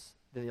generous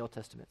than the Old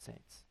Testament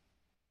saints.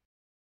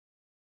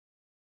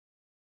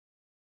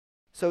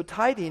 So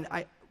tithing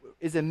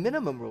is a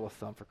minimum rule of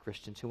thumb for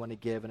Christians who want to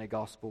give in a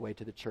gospel way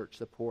to the church,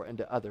 the poor, and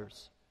to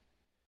others.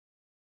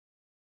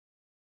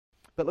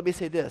 But let me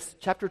say this.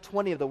 Chapter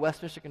 20 of the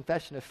Westminster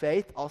Confession of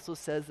Faith also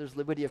says there's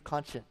liberty of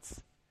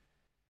conscience.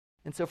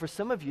 And so for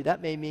some of you,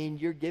 that may mean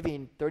you're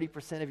giving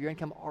 30% of your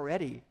income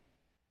already.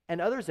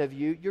 And others of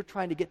you, you're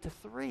trying to get to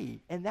 3%.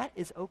 And that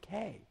is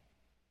okay.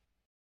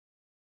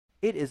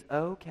 It is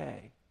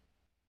okay.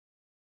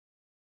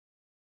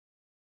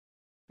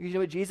 You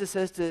know what Jesus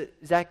says to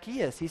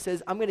Zacchaeus? He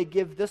says, I'm going to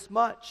give this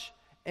much.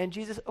 And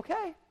Jesus,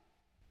 okay,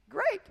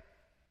 great.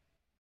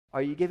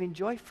 Are you giving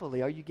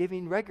joyfully? Are you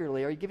giving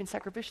regularly? Are you giving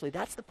sacrificially?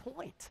 That's the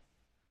point.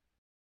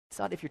 It's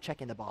not if you're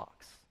checking the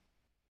box.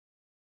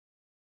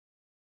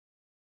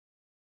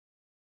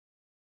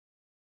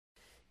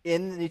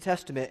 In the New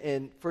Testament,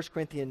 in 1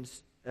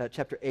 Corinthians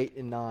chapter 8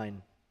 and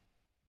 9,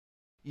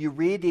 you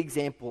read the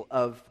example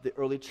of the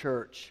early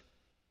church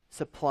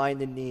supplying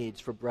the needs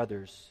for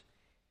brothers.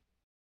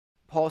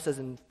 Paul says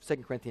in 2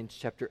 Corinthians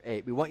chapter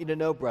 8, we want you to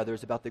know,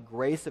 brothers, about the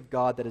grace of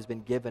God that has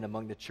been given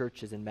among the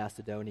churches in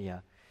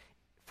Macedonia.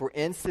 For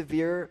in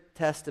severe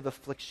test of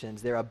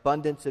afflictions, their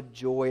abundance of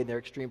joy and their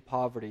extreme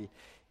poverty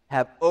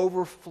have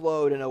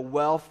overflowed in a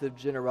wealth of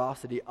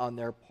generosity on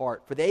their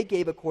part. For they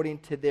gave according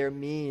to their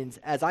means,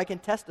 as I can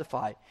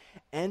testify,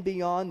 and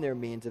beyond their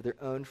means of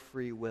their own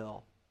free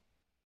will.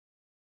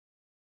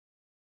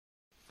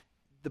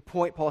 The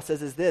point, Paul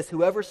says, is this: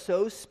 whoever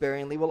sows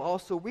sparingly will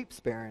also reap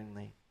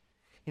sparingly.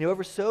 And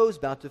whoever sows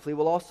bountifully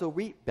will also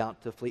reap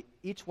bountifully.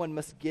 Each one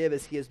must give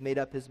as he has made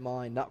up his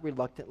mind, not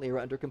reluctantly or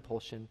under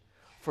compulsion,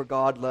 for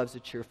God loves a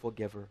cheerful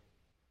giver.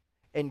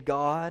 And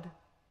God,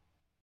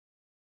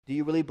 do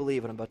you really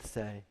believe what I'm about to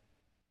say?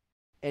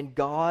 And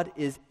God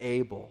is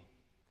able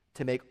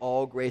to make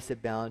all grace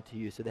abound to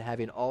you, so that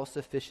having all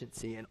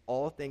sufficiency in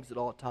all things at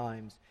all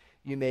times,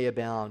 you may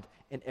abound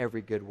in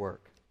every good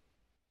work.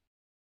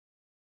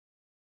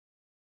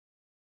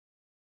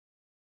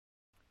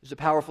 There's a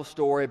powerful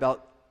story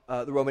about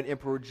the Roman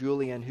Emperor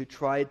Julian, who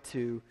tried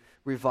to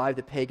revive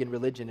the pagan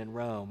religion in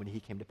Rome when he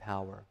came to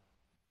power.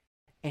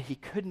 And he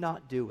could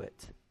not do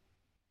it.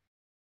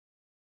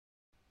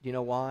 Do you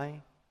know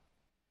why?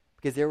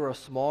 because there were a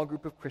small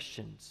group of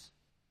Christians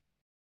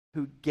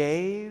who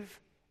gave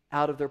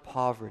out of their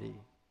poverty,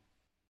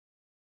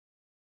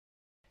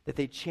 that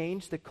they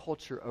changed the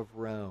culture of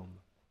Rome.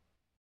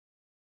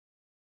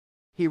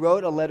 He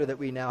wrote a letter that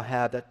we now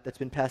have that's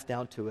been passed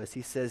down to us.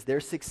 He says, their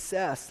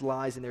success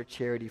lies in their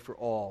charity for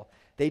all.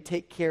 They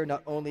take care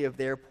not only of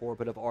their poor,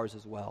 but of ours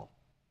as well.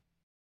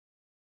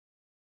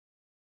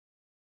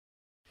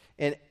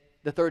 In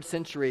the 3rd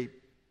century,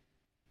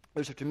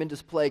 there was a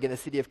tremendous plague in the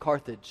city of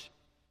Carthage.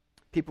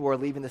 People were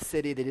leaving the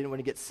city. They didn't want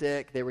to get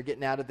sick. They were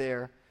getting out of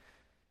there.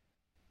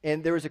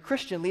 And there was a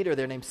Christian leader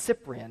there named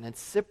Cyprian. And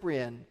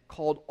Cyprian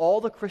called all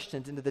the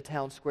Christians into the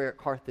town square at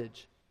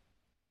Carthage.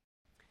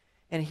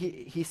 And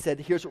he said,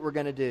 here's what we're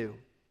going to do.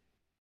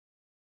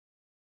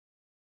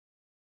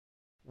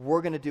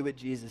 We're going to do what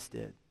Jesus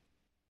did.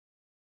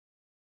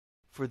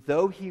 For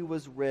though he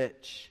was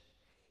rich,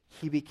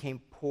 he became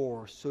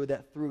poor, so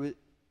that through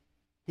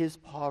his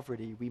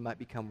poverty we might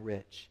become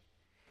rich.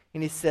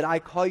 And he said, I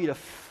call you to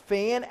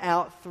fan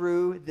out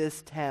through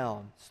this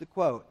town. It's the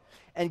quote.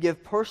 And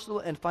give personal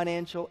and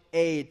financial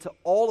aid to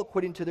all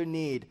according to their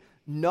need,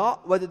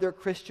 not whether they're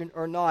Christian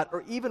or not,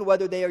 or even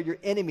whether they are your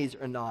enemies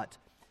or not.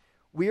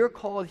 We are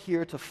called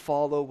here to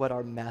follow what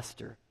our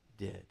master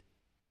did.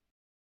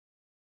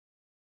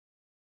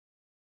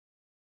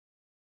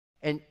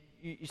 And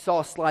you saw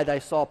a slide that I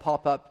saw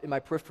pop up in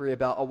my periphery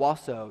about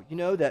Owasso. You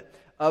know that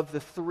of the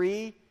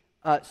 3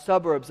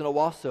 suburbs in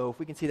Owasso, if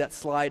we can see that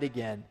slide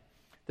again,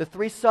 the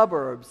 3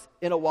 suburbs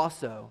in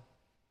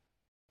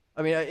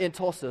in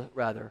Tulsa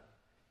rather,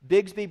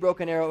 Bigsby,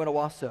 Broken Arrow, and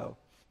Owasso.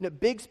 You know,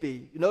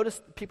 Bigsby, you notice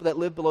the people that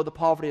live below the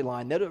poverty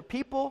line. There are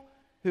people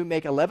who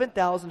make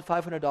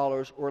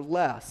 $11,500 or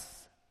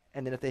less,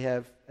 and then if they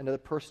have another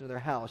person in their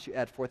house, you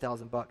add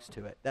 $4,000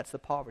 to it. That's the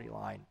poverty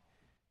line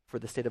for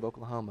the state of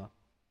Oklahoma.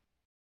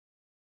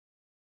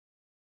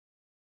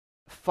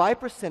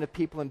 5% of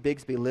people in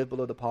Bigsby live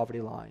below the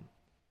poverty line.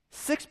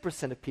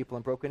 6% of people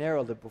in Broken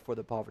Arrow live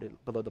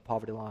below the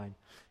poverty line.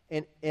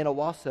 In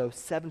Owasso,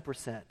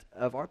 7%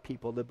 of our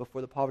people live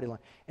before the poverty line.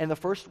 And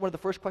one of the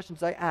first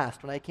questions I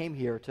asked when I came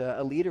here to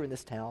a leader in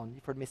this town,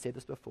 you've heard me say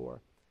this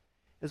before,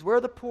 is where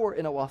are the poor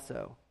in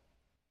Owasso?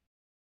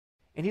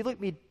 And he looked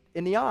me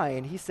in the eye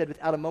and he said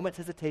without a moment's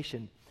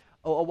hesitation,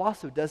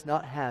 Owasso does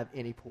not have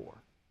any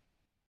poor.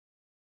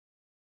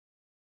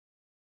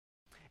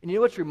 And you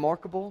know what's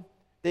remarkable?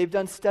 They've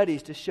done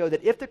studies to show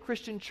that if the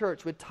Christian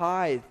church would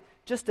tithe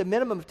just a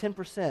minimum of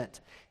 10%,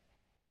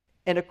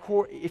 and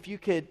if you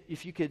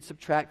could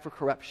subtract for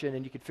corruption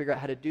and you could figure out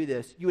how to do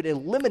this, you would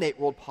eliminate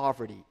world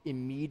poverty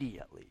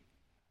immediately.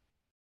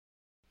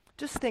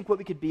 Just think what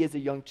we could be as a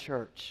young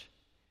church.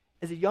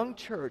 As a young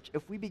church,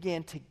 if we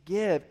began to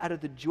give out of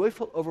the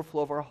joyful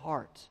overflow of our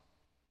heart,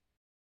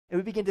 and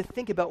we begin to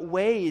think about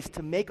ways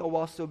to make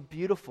Owasso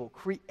beautiful,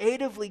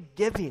 creatively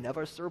giving of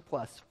our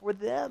surplus for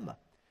them.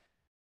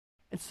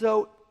 And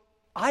so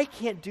I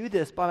can't do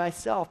this by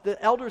myself.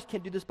 The elders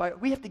can't do this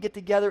we have to get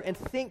together and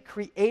think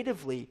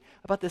creatively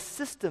about the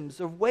systems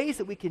of ways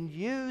that we can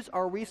use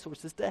our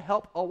resources to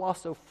help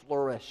Owasso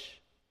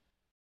flourish.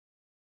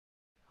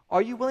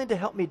 Are you willing to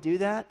help me do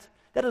that?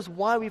 That is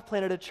why we've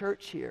planted a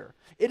church here.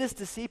 It is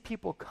to see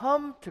people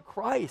come to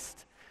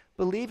Christ,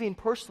 believing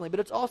personally,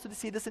 but it's also to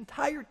see this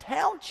entire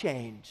town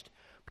changed,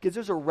 because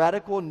there's a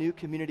radical new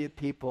community of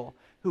people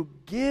who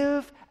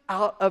give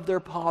out of their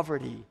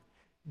poverty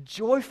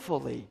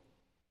joyfully.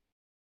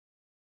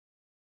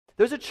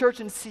 There's a church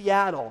in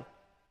Seattle.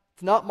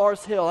 It's not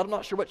Mars Hill. I'm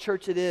not sure what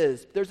church it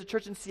is. There's a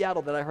church in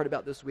Seattle that I heard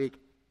about this week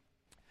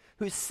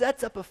who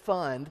sets up a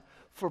fund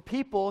for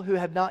people who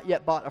have not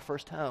yet bought a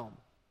first home.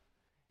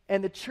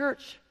 And the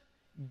church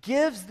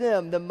gives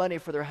them the money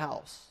for their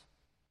house.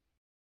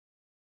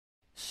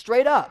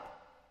 Straight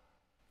up.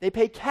 They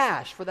pay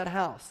cash for that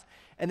house.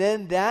 And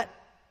then that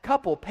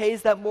couple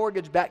pays that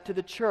mortgage back to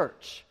the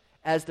church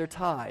as their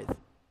tithe.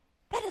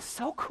 That is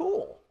so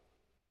cool.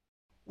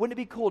 Wouldn't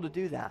it be cool to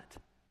do that?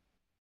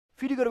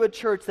 For you to go to a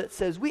church that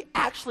says, we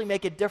actually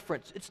make a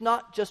difference. It's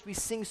not just we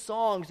sing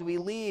songs and we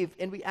leave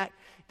and we act.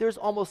 There's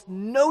almost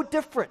no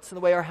difference in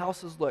the way our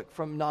houses look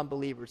from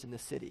non-believers in the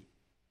city.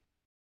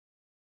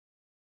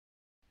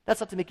 That's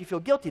not to make you feel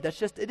guilty.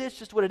 It is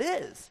just what it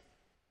is.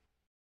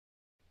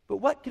 But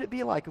what could it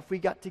be like if we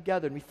got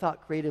together and we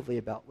thought creatively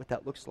about what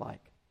that looks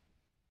like?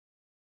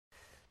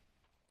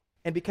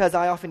 And because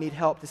I often need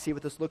help to see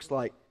what this looks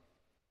like,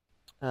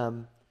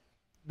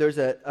 there's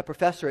a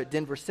professor at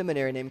Denver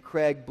Seminary named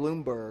Craig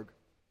Bloomberg.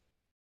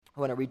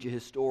 I want to read you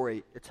his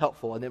story. It's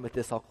helpful, and then with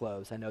this I'll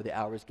close. I know the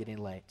hour is getting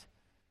late.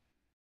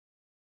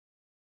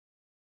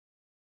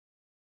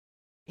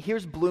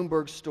 Here's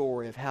Bloomberg's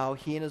story of how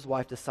he and his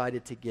wife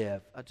decided to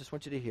give. I just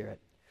want you to hear it.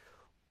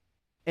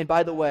 And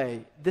by the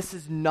way, this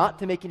is not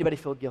to make anybody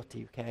feel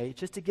guilty, okay? It's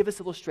just to give us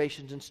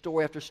illustrations and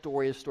story after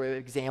story of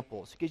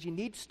examples, because you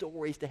need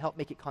stories to help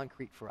make it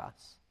concrete for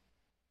us.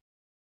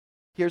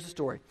 Here's the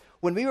story.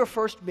 When we were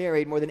first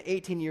married more than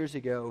 18 years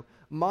ago,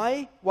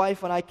 my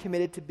wife and I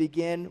committed to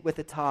begin with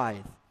a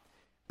tithe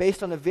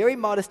based on a very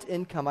modest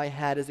income I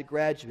had as a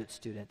graduate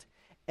student.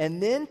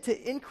 and then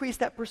to increase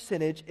that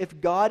percentage if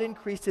God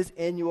increases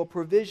annual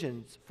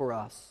provisions for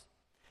us.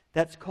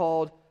 That's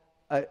called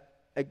a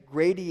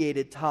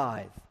gradated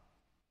tithe.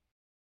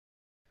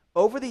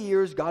 Over the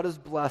years, God has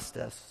blessed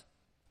us.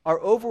 Our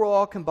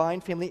overall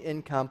combined family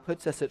income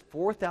puts us at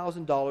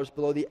 $4,000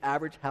 below the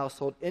average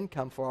household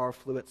income for our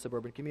affluent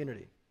suburban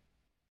community.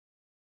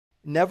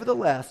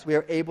 Nevertheless, we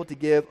are able to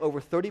give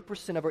over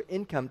 30% of our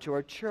income to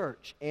our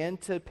church and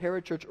to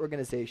parachurch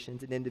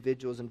organizations and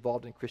individuals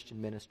involved in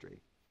Christian ministry.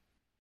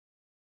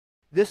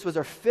 This was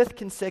our 5th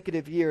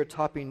consecutive year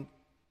topping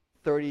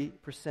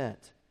 30%,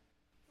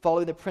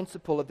 following the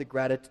principle of the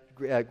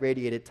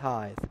gradated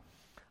tithe.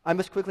 I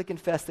must quickly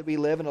confess that we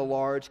live in a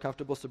large,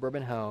 comfortable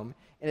suburban home,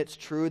 and it's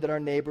true that our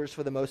neighbors,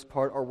 for the most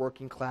part, are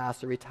working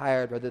class or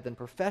retired rather than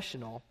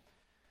professional,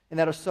 and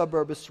that our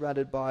suburb is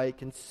surrounded by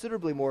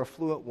considerably more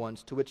affluent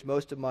ones to which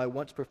most of my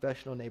once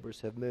professional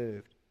neighbors have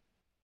moved.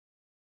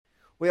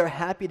 We are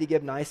happy to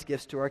give nice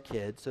gifts to our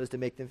kids so as to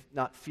make them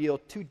not feel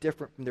too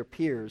different from their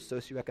peers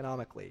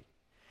socioeconomically,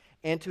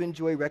 and to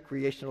enjoy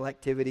recreational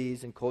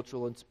activities and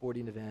cultural and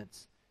sporting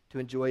events, to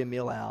enjoy a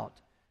meal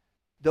out.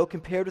 Though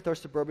compared with our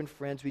suburban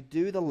friends, we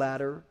do the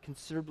latter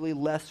considerably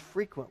less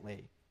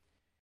frequently.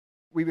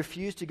 We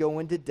refuse to go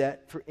into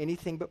debt for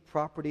anything but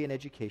property and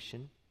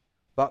education,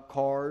 bought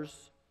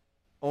cars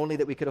only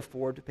that we could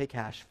afford to pay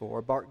cash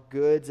for, bought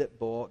goods at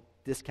bulk,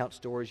 discount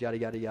stores, yada,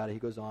 yada, yada. He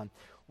goes on.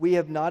 We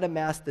have not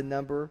amassed the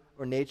number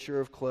or nature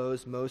of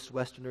clothes most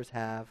Westerners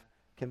have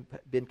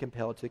been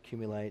compelled to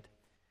accumulate,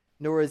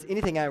 nor is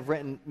anything I've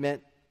written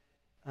meant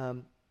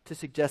to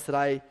suggest that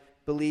I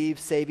believe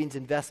savings,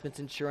 investments,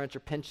 insurance, or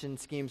pension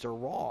schemes are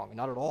wrong.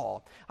 Not at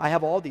all. I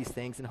have all these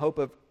things in hope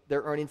of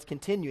their earnings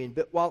continuing.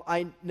 But while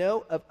I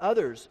know of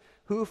others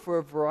who, for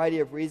a variety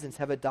of reasons,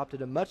 have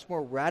adopted a much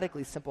more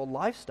radically simple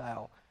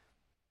lifestyle,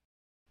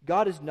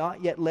 God has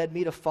not yet led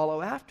me to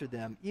follow after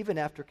them, even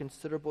after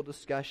considerable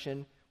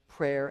discussion,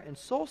 prayer, and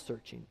soul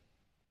searching.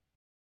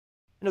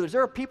 In other words,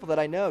 there are people that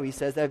I know, he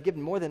says, that have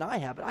given more than I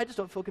have, but I just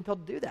don't feel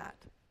compelled to do that.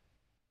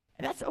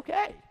 And that's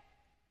okay.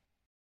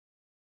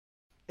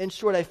 In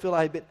short, I feel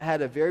I've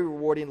had a very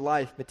rewarding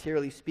life,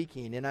 materially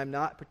speaking, and I'm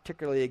not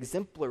particularly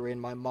exemplary in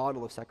my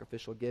model of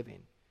sacrificial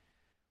giving.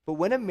 But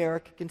when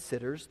America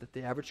considers that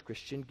the average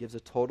Christian gives a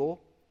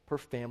total per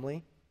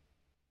family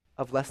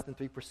of less than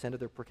 3% of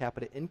their per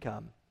capita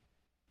income,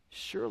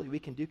 surely we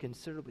can do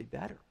considerably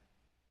better.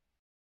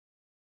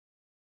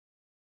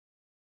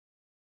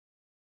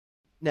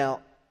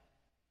 Now,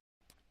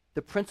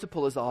 the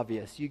principle is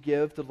obvious. You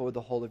give the Lord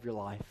the whole of your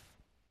life.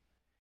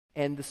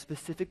 And the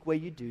specific way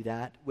you do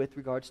that with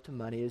regards to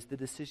money is the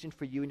decision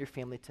for you and your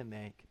family to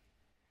make.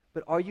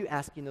 But are you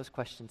asking those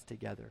questions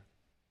together?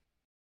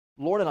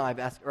 Lord and I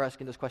are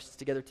asking those questions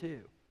together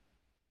too.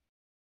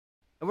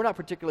 And we're not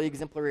particularly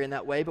exemplary in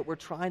that way, but we're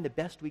trying the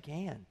best we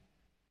can.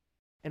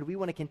 And we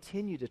want to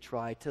continue to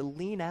try to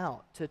lean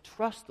out, to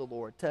trust the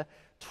Lord, to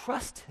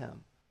trust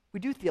Him. We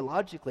do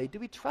theologically. Do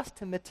we trust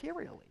Him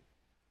materially?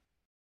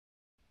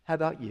 How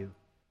about you?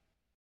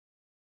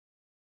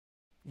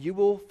 You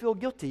will feel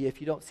guilty if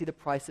you don't see the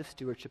price of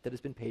stewardship that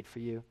has been paid for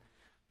you,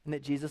 and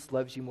that Jesus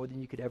loves you more than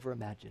you could ever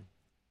imagine.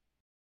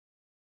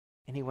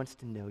 And He wants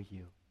to know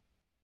you.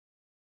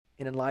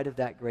 And in light of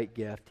that great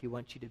gift, He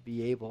wants you to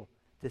be able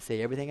to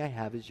say, everything I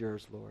have is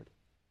yours, Lord.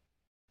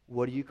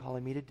 What are you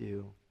calling me to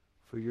do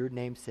for your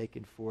name's sake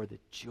and for the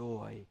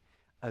joy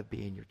of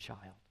being your child?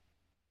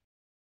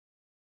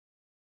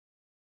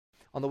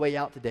 On the way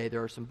out today,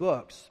 there are some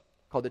books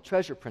called The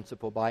Treasure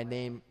Principle by a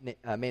man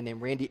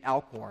named Randy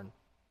Alcorn.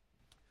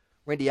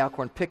 Randy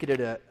Alcorn picketed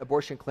an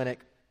abortion clinic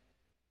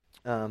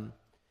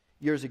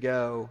years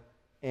ago,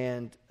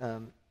 and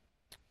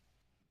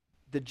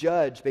the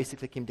judge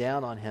basically came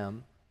down on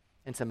him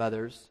and some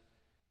others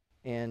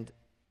and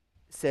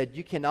said,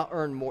 you cannot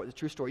earn more, the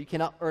true story, you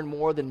cannot earn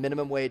more than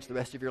minimum wage the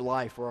rest of your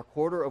life, or a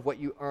quarter of what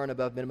you earn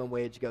above minimum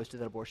wage goes to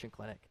that abortion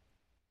clinic.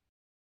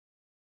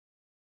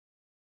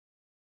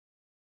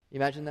 You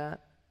imagine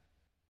that?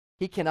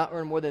 He cannot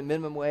earn more than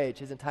minimum wage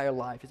his entire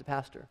life. He's a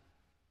pastor.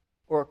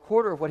 Or a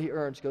quarter of what he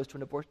earns goes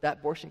to that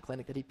abortion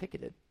clinic that he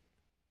picketed.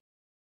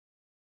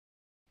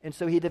 And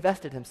so he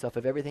divested himself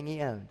of everything he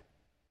owned.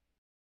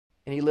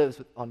 And he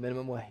lives on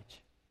minimum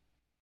wage.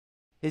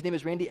 His name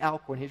is Randy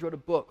Alcorn. He's wrote a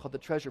book called The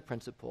Treasure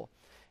Principle.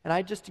 And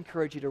I just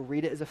encourage you to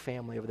read it as a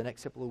family over the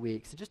next couple of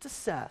weeks and just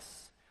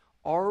assess,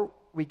 are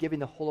we giving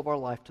the whole of our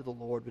life to the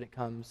Lord when it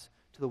comes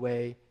to the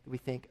way that we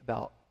think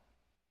about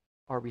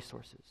our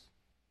resources?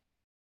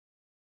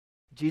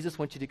 Jesus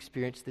wants you to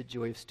experience the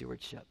joy of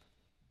stewardship.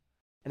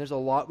 And there's a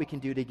lot we can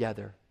do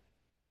together,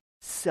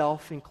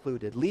 self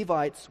included.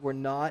 Levites were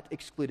not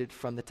excluded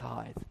from the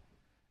tithe.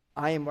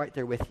 I am right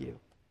there with you.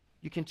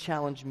 You can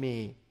challenge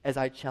me as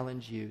I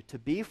challenge you to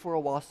be for a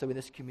while so in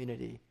this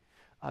community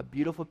a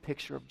beautiful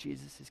picture of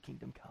Jesus'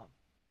 kingdom come.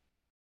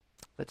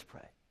 Let's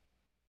pray.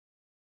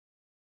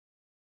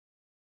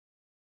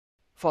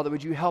 Father,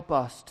 would you help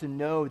us to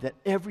know that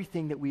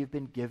everything that we have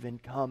been given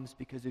comes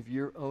because of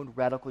your own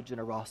radical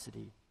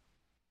generosity.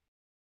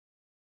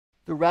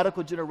 The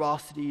radical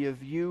generosity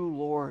of you,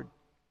 Lord,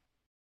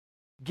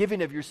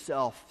 giving of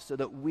yourself so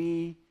that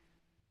we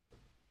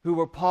who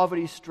were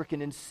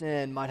poverty-stricken in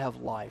sin might have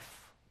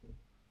life.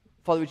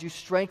 Father, would you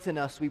strengthen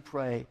us, we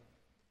pray,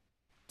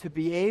 to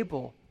be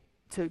able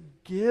to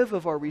give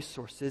of our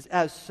resources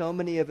as so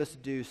many of us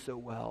do so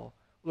well.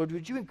 Lord,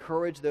 would you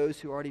encourage those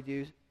who already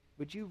do?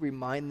 Would you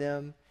remind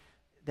them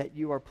that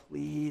you are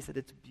pleased, that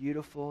it's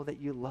beautiful, that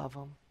you love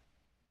them?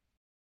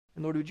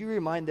 And Lord, would you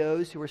remind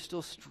those who are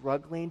still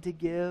struggling to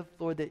give,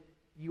 Lord, that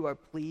you are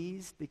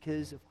pleased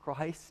because of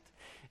Christ,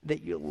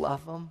 that you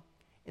love them,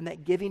 and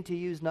that giving to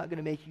you is not going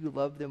to make you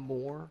love them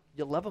more.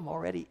 You love them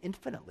already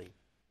infinitely.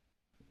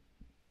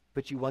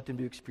 But you want them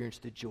to experience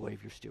the joy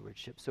of your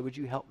stewardship. So would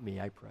you help me,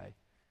 I pray?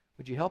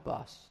 Would you help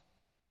us?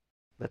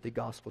 Let the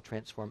gospel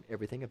transform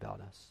everything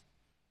about us.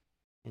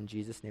 In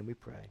Jesus' name we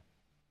pray.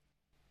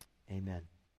 Amen.